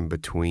connection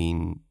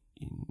between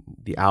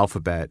the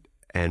alphabet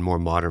and more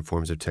modern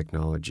forms of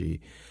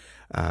technology,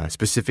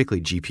 specifically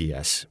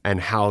GPS,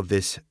 and how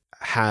this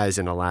has,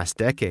 in the last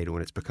decade,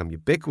 when it's become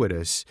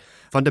ubiquitous,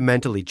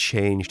 fundamentally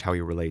changed how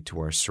we relate to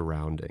our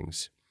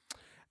surroundings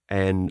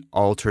and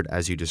altered,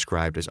 as you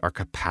described, as our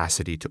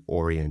capacity to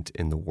orient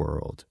in the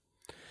world.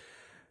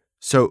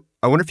 So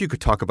I wonder if you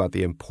could talk about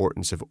the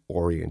importance of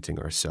orienting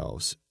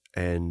ourselves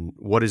and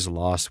what is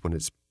lost when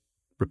it's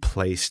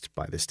replaced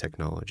by this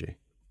technology.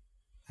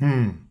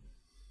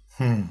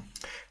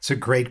 It's a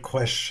great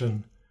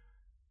question.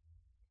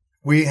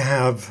 We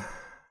have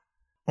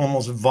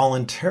almost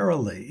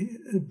voluntarily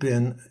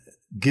been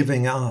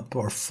giving up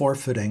or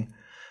forfeiting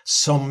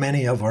so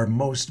many of our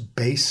most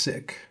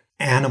basic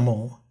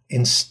animal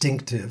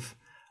instinctive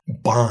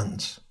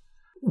bonds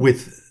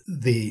with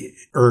the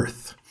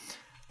earth.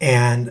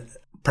 And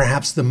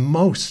perhaps the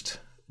most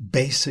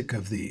basic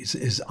of these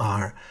is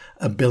our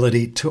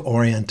ability to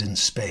orient in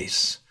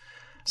space,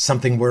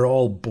 something we're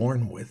all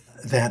born with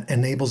that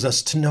enables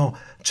us to know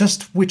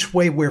just which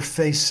way we're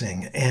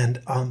facing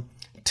and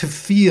to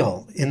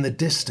feel in the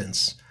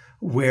distance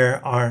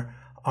where our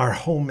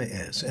home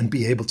is and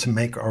be able to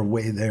make our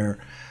way there.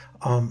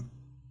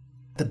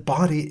 The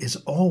body is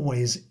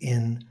always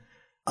in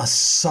a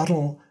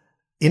subtle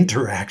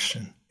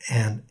interaction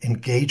and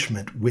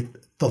engagement with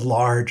the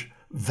large,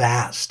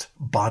 vast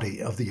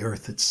body of the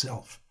earth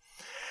itself.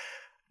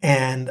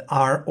 And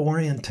our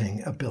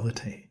orienting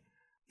ability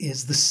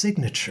is the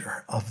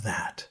signature of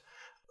that.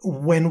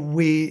 When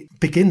we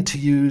begin to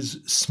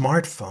use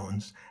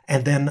smartphones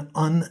and then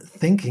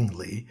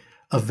unthinkingly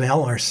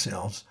avail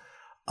ourselves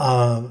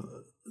of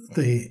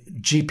the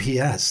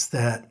GPS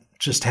that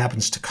just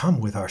happens to come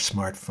with our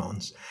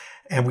smartphones,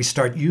 and we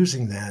start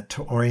using that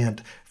to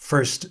orient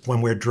first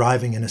when we're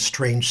driving in a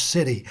strange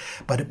city,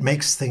 but it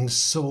makes things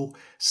so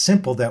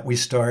simple that we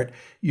start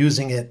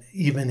using it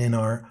even in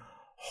our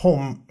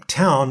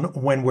hometown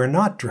when we're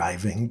not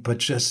driving, but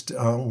just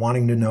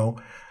wanting to know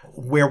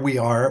where we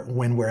are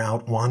when we're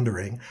out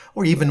wandering,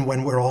 or even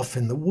when we're off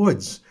in the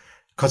woods,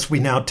 because we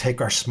now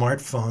take our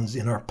smartphones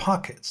in our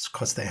pockets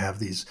because they have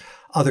these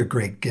other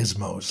great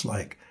gizmos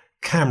like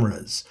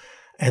cameras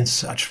and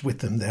such with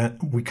them that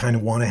we kind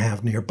of want to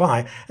have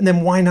nearby. And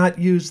then why not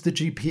use the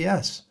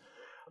GPS?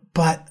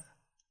 But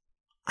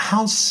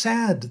how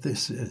sad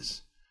this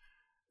is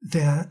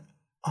that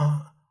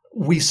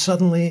we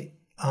suddenly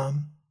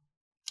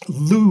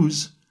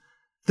lose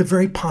the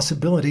very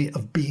possibility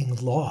of being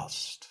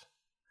lost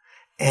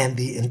and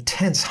the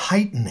intense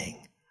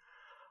heightening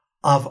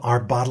of our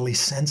bodily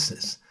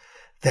senses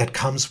that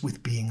comes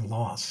with being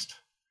lost.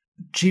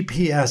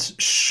 GPS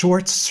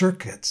short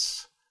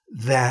circuits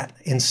that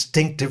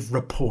instinctive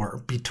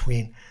rapport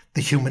between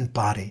the human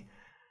body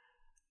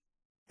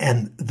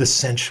and the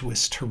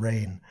sensuous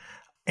terrain.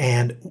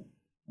 And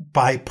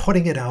by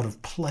putting it out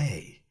of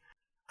play,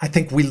 I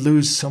think we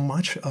lose so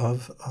much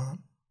of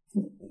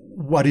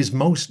what is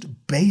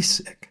most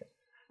basic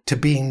to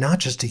being not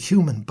just a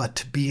human, but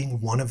to being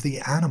one of the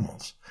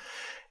animals.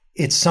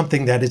 It's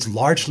something that is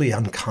largely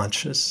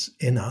unconscious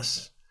in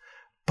us,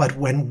 but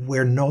when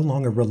we're no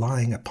longer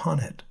relying upon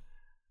it,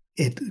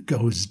 it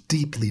goes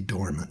deeply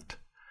dormant.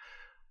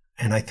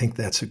 And I think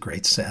that's a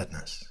great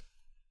sadness.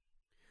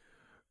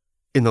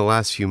 In the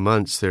last few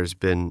months, there's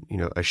been,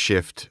 a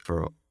shift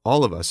for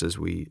all of us as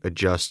we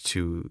adjust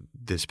to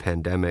this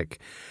pandemic.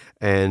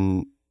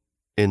 And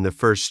in the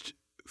first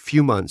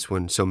few months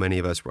when so many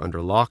of us were under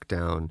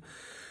lockdown,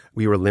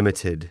 we were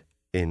limited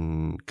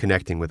in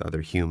connecting with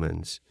other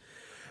humans.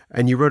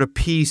 And you wrote a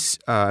piece,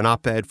 an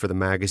op-ed for the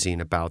magazine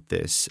about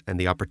this and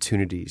the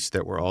opportunities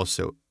that were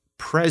also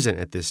present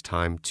at this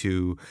time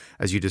to,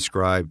 as you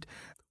described,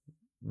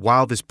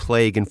 while this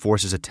plague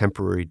enforces a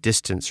temporary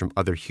distance from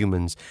other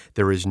humans,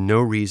 there is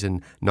no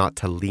reason not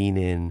to lean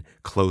in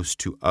close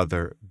to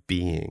other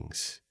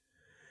beings.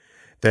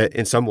 That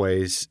in some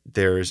ways,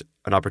 there's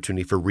an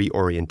opportunity for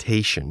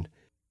reorientation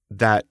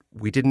that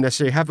we didn't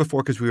necessarily have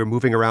before because we were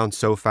moving around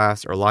so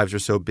fast. Our lives are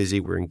so busy.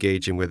 We're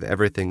engaging with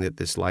everything that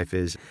this life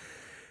is.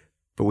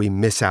 But we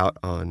miss out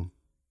on,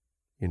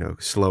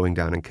 slowing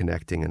down and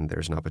connecting, and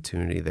there's an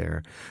opportunity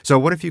there. So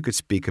what if you could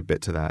speak a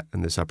bit to that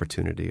and this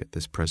opportunity at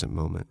this present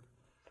moment?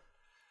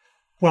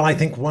 Well, I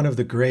think one of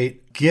the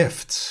great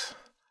gifts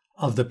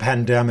of the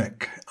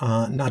pandemic,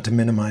 not to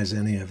minimize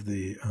any of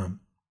the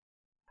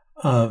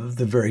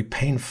very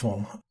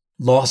painful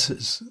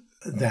losses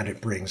that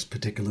it brings,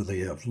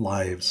 particularly of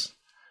lives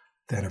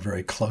that are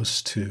very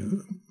close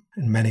to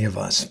many of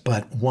us,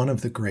 but one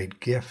of the great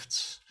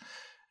gifts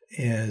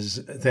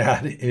is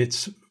that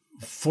it's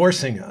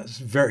forcing us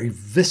very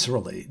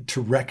viscerally to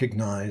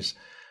recognize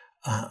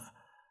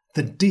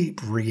the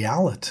deep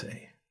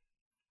reality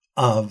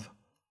of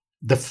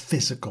the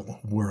physical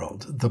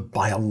world, the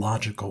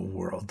biological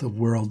world, the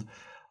world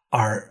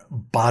our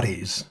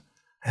bodies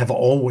have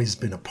always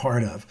been a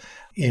part of.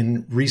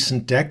 In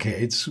recent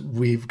decades,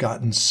 we've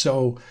gotten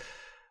so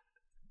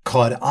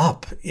caught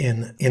up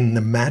in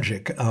the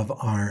magic of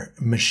our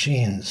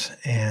machines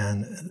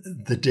and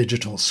the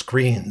digital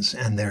screens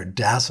and their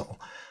dazzle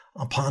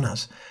upon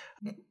us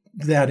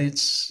that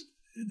it's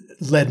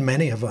led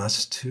many of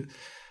us to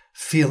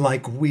feel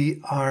like we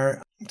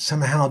are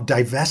somehow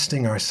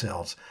divesting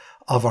ourselves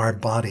of our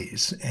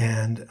bodies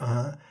and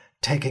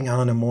taking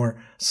on a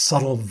more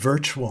subtle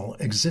virtual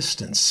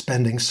existence,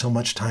 spending so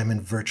much time in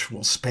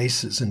virtual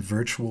spaces and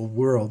virtual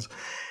worlds.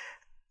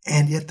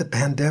 And yet the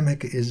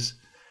pandemic is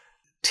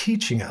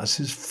teaching us,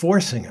 is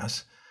forcing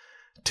us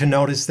to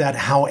notice that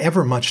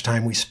however much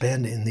time we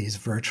spend in these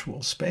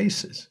virtual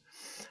spaces,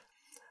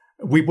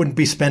 we wouldn't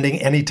be spending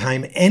any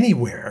time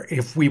anywhere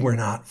if we were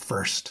not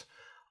first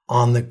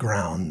on the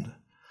ground,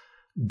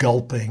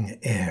 gulping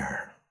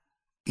air,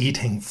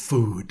 eating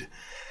food,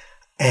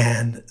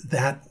 and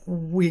that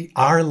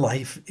our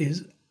life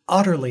is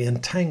utterly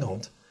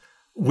entangled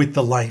with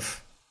the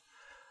life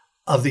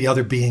of the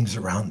other beings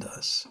around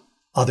us.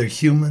 Other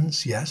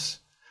humans, yes,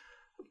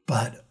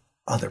 but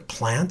other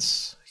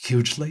plants,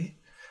 hugely.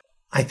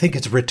 I think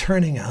it's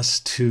returning us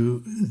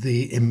to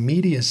the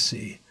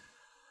immediacy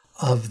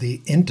of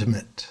the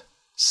intimate,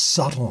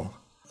 subtle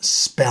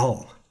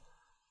spell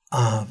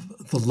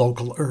of the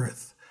local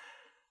earth.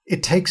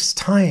 It takes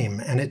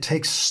time and it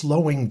takes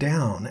slowing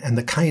down, and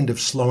the kind of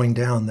slowing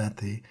down that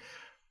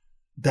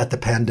the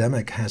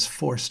pandemic has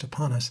forced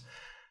upon us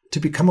to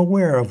become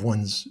aware of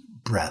one's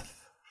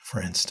breath,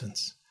 for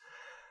instance,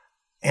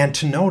 and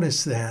to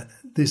notice that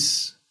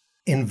this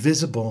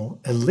invisible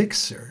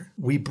elixir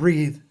we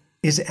breathe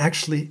is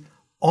actually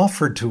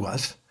offered to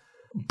us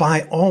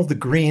by all the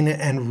green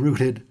and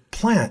rooted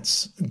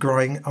plants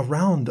growing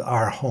around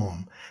our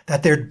home,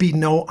 that there'd be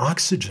no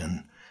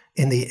oxygen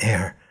in the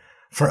air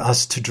for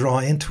us to draw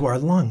into our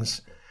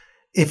lungs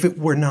if it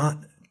were not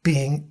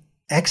being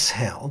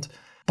exhaled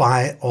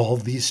by all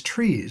these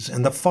trees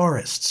and the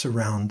forests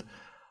around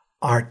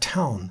our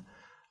town.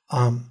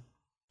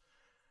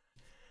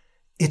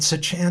 It's a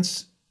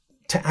chance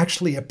to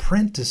actually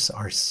apprentice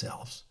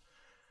ourselves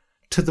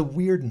to the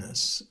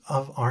weirdness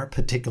of our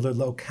particular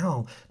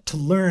locale, to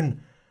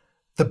learn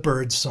the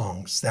bird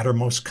songs that are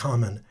most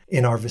common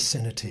in our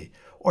vicinity,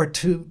 or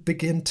to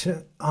begin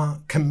to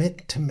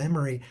commit to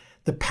memory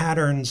the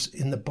patterns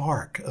in the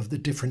bark of the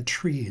different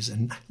trees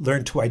and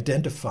learn to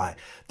identify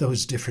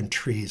those different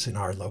trees in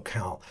our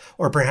locale,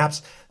 or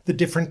perhaps the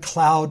different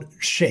cloud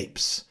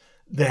shapes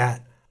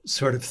that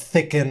sort of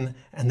thicken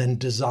and then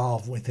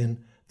dissolve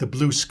within the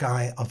blue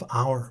sky of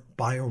our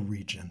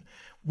bioregion.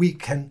 We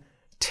can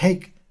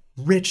take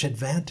rich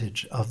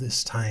advantage of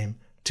this time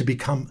to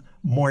become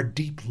more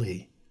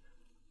deeply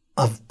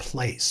of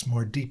place,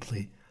 more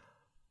deeply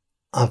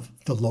of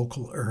the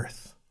local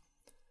earth.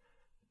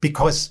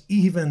 Because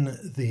even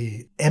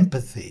the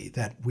empathy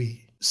that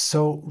we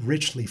so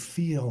richly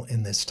feel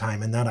in this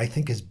time, and that I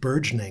think is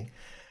burgeoning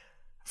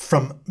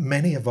from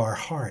many of our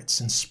hearts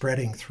and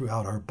spreading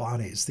throughout our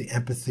bodies, the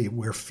empathy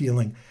we're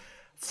feeling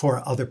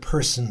for other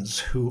persons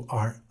who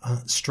are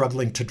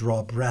struggling to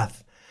draw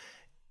breath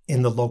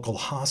in the local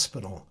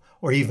hospital,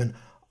 or even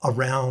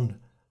around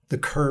the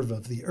curve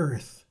of the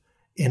earth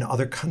in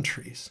other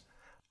countries.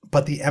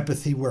 But the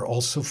empathy we're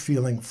also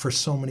feeling for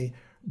so many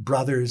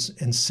brothers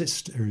and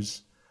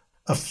sisters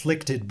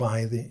afflicted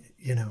by the,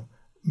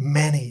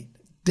 many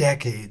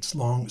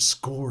decades-long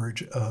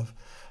scourge of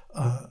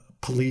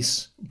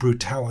police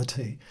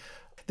brutality.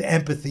 The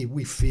empathy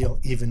we feel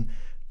even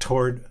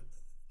toward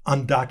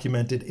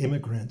undocumented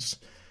immigrants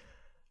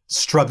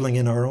struggling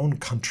in our own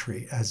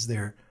country as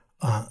they're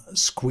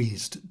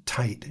squeezed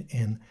tight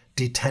in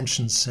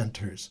detention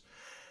centers.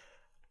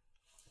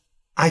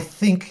 I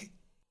think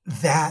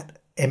that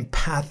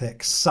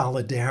empathic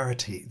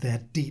solidarity,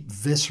 that deep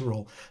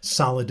visceral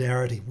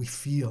solidarity we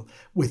feel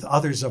with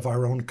others of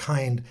our own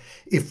kind,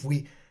 if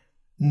we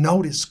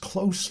notice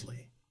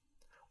closely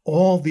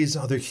all these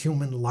other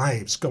human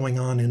lives going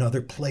on in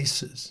other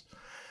places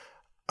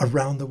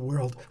around the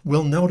world,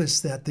 we'll notice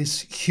that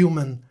this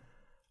human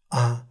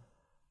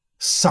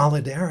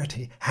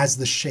solidarity has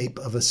the shape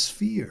of a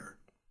sphere,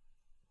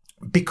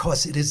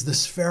 because it is the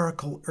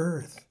spherical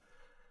earth,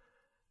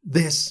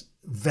 this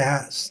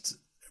vast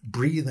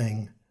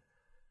breathing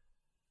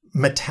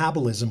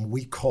metabolism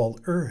we call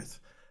earth,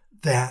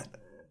 that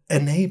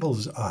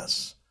enables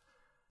us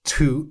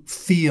to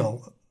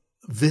feel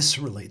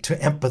viscerally, to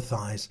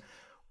empathize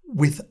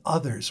with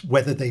others,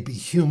 whether they be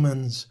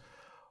humans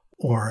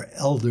or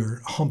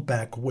elder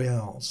humpback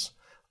whales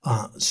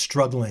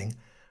struggling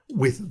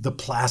with the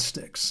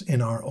plastics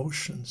in our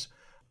oceans.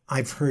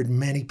 I've heard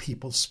many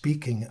people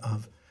speaking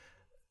of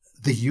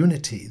the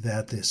unity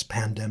that this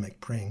pandemic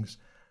brings,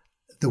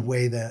 the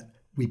way that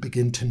we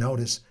begin to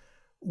notice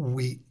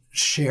we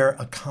share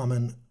a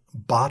common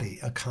body,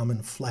 a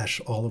common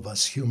flesh, all of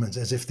us humans,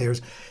 as if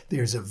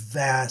there's a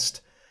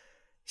vast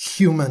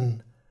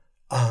human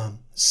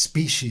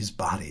species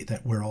body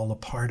that we're all a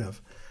part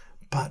of.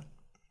 But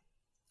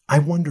I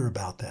wonder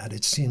about that.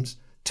 It seems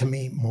to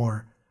me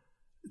more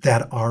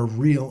that our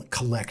real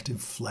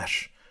collective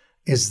flesh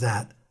is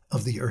that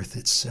of the earth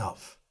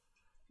itself,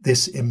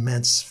 this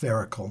immense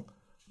spherical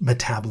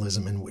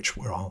metabolism in which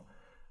we're all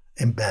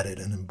embedded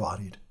and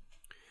embodied.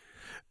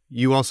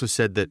 You also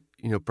said that,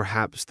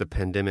 perhaps the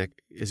pandemic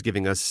is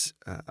giving us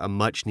a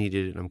much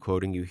needed, and I'm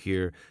quoting you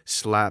here,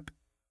 slap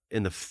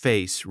in the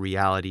face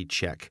reality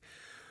check,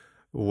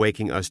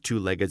 waking us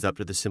two-legged up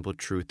to the simple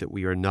truth that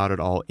we are not at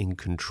all in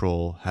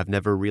control, have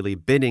never really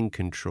been in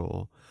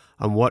control.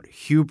 And what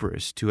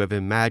hubris to have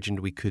imagined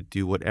we could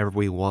do whatever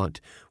we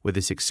want with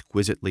this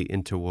exquisitely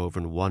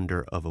interwoven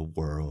wonder of a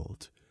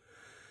world.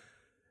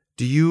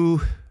 Do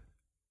you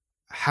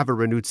have a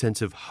renewed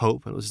sense of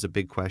hope? And this is a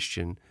big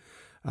question,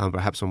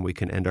 perhaps one we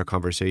can end our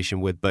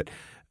conversation with, but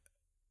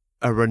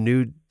a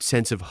renewed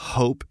sense of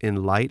hope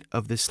in light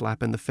of this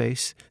slap in the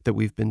face that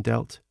we've been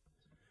dealt?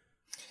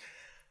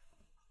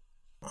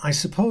 I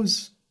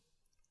suppose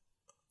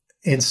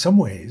in some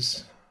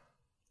ways,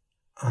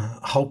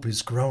 hope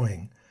is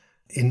growing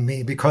in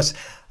me, because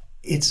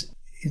it's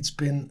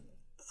been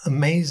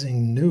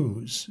amazing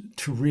news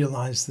to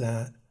realize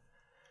that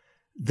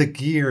the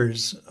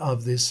gears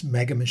of this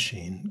mega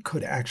machine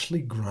could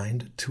actually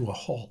grind to a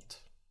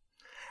halt,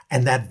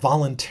 and that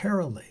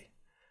voluntarily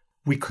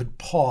we could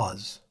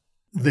pause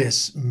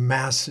this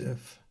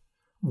massive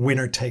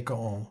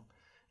winner-take-all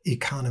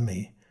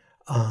economy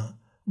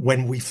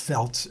when we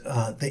felt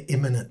the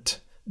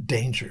imminent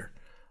danger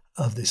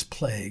of this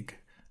plague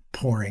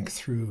pouring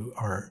through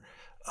our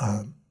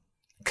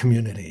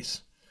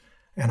communities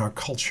and our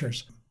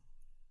cultures.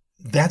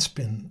 That's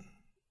been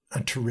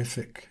a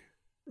terrific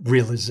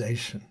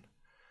realization,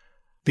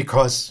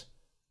 because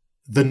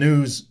the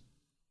news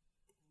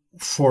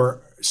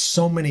for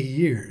so many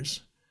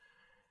years,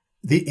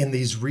 in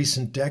these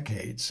recent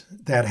decades,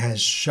 that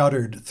has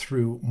shuddered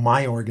through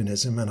my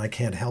organism, and I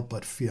can't help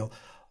but feel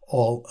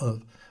all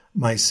of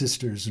my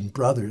sisters and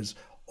brothers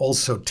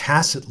also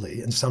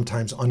tacitly and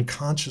sometimes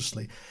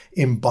unconsciously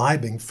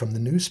imbibing from the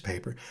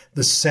newspaper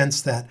the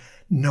sense that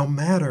no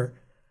matter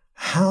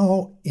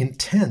how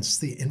intense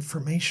the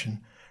information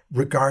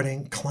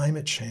regarding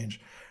climate change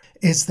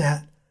is,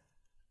 that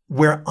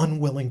we're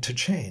unwilling to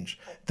change,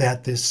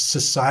 that this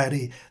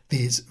society,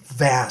 these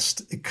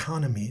vast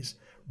economies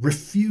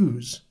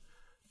refuse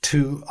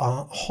to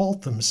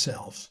halt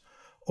themselves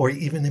or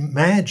even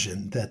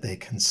imagine that they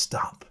can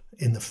stop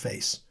in the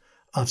face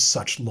of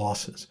such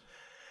losses.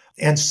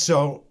 And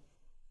so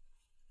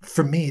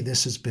for me,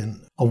 this has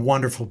been a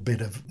wonderful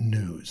bit of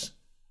news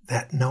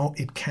that no,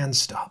 it can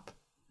stop,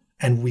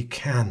 and we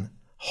can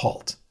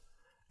halt,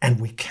 and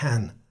we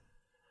can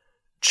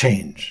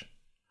change.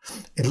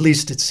 At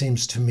least it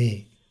seems to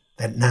me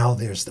that now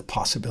there's the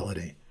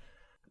possibility,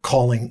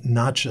 calling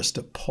not just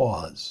a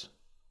pause,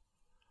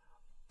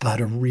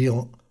 but a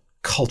real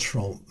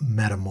cultural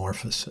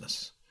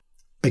metamorphosis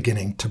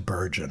beginning to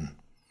burgeon.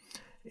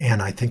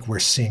 And I think we're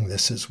seeing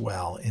this as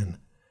well in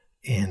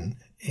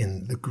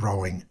the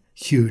growing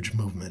huge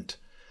movement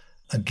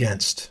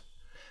against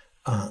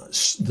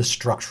the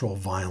structural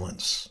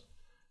violence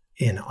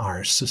in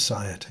our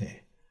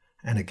society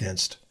and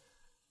against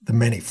the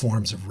many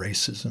forms of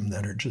racism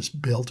that are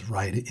just built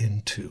right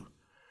into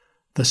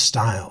the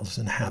styles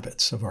and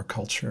habits of our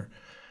culture.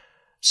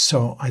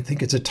 So I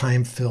think it's a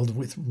time filled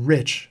with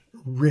rich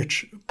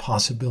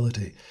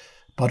possibility,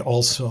 but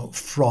also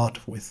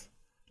fraught with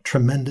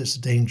tremendous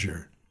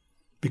danger,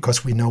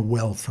 because we know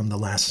well from the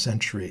last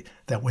century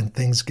that when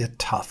things get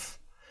tough,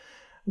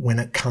 when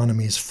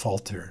economies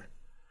falter,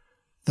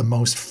 the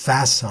most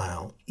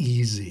facile,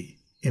 easy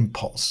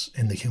impulse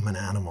in the human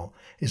animal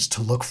is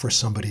to look for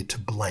somebody to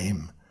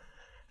blame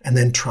and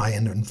then try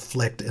and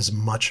inflict as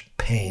much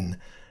pain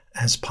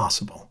as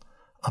possible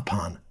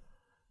upon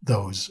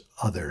those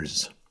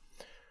others.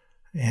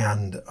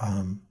 And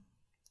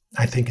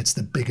I think it's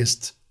the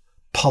biggest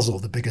puzzle,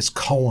 the biggest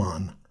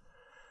koan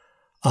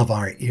of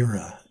our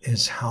era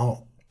is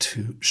how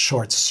to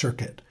short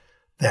circuit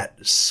that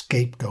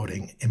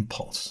scapegoating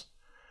impulse,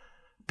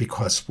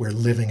 because we're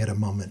living at a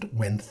moment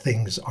when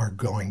things are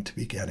going to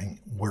be getting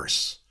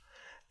worse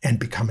and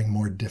becoming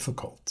more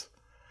difficult,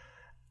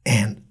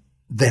 and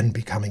then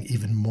becoming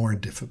even more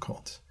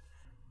difficult.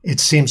 It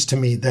seems to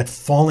me that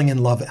falling in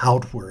love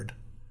outward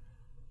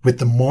with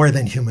the more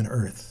than human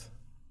earth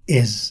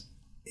is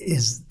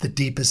the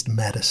deepest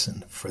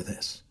medicine for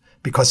this.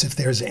 Because if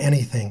there's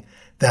anything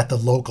that the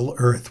local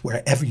earth,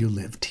 wherever you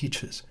live,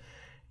 teaches,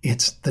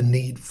 it's the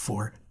need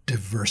for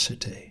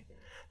diversity,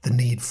 the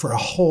need for a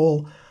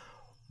whole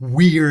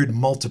weird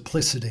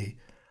multiplicity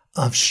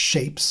of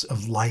shapes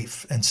of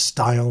life and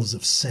styles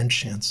of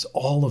sentience,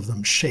 all of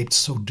them shaped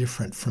so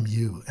different from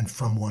you and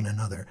from one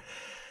another,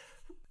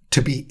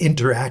 to be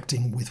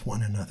interacting with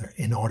one another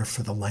in order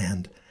for the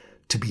land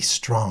to be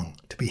strong,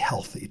 to be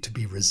healthy, to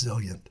be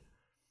resilient.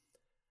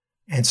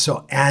 And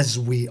so as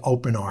we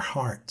open our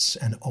hearts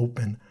and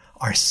open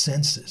our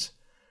senses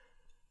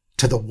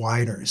to the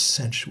wider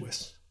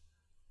sensuous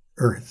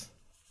earth,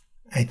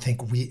 I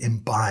think we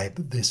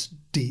imbibe this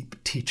deep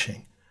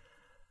teaching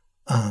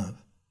of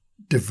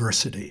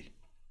diversity,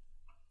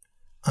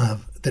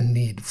 of the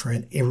need for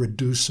an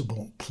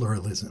irreducible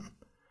pluralism,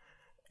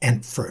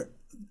 and for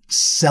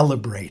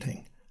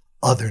celebrating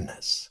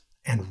otherness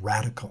and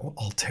radical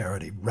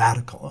alterity,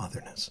 radical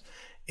otherness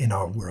in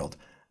our world,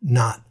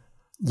 not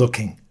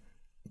looking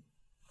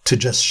to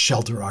just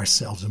shelter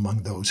ourselves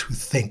among those who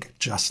think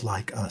just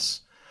like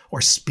us,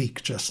 or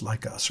speak just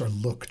like us, or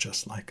look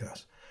just like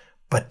us,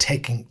 but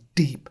taking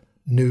deep,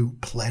 new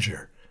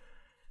pleasure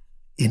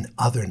in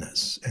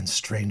otherness and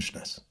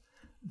strangeness.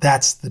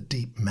 That's the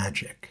deep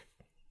magic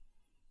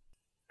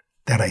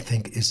that I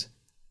think is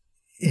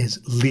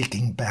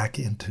leaking back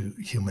into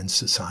human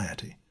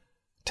society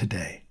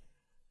today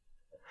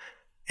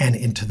and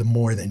into the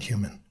more than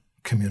human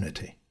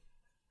community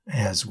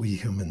as we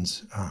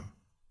humans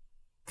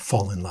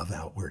fall in love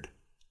outward.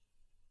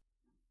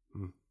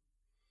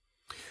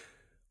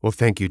 Well,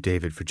 thank you,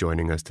 David, for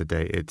joining us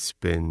today. It's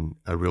been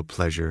a real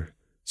pleasure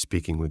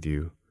speaking with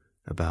you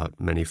about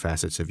many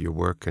facets of your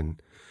work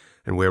and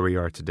where we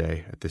are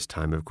today at this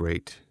time of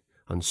great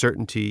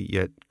uncertainty,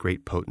 yet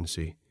great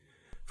potency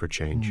for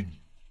change.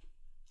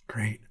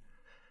 Great.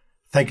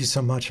 Thank you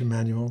so much,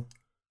 Emmanuel.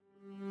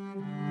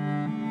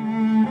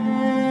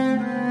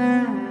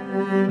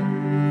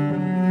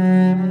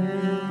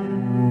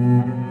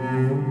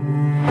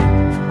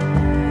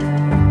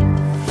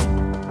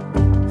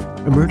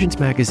 Emergence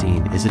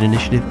Magazine is an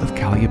initiative of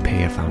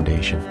Kalliopeia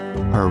Foundation.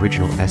 Our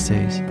original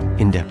essays,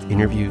 in-depth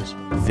interviews,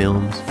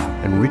 films,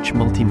 and rich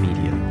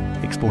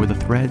multimedia explore the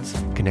threads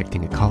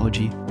connecting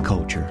ecology,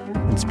 culture,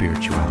 and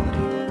spirituality.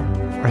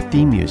 Our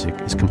theme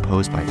music is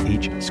composed by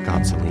H.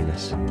 Scott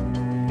Salinas.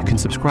 You can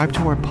subscribe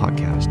to our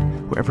podcast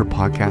wherever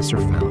podcasts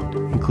are found,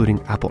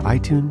 including Apple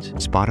iTunes,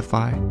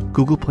 Spotify,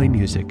 Google Play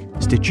Music,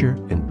 Stitcher,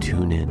 and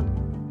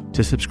TuneIn.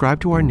 To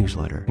subscribe to our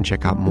newsletter and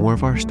check out more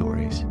of our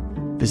stories,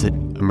 visit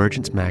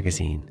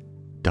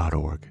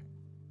emergencemagazine.org.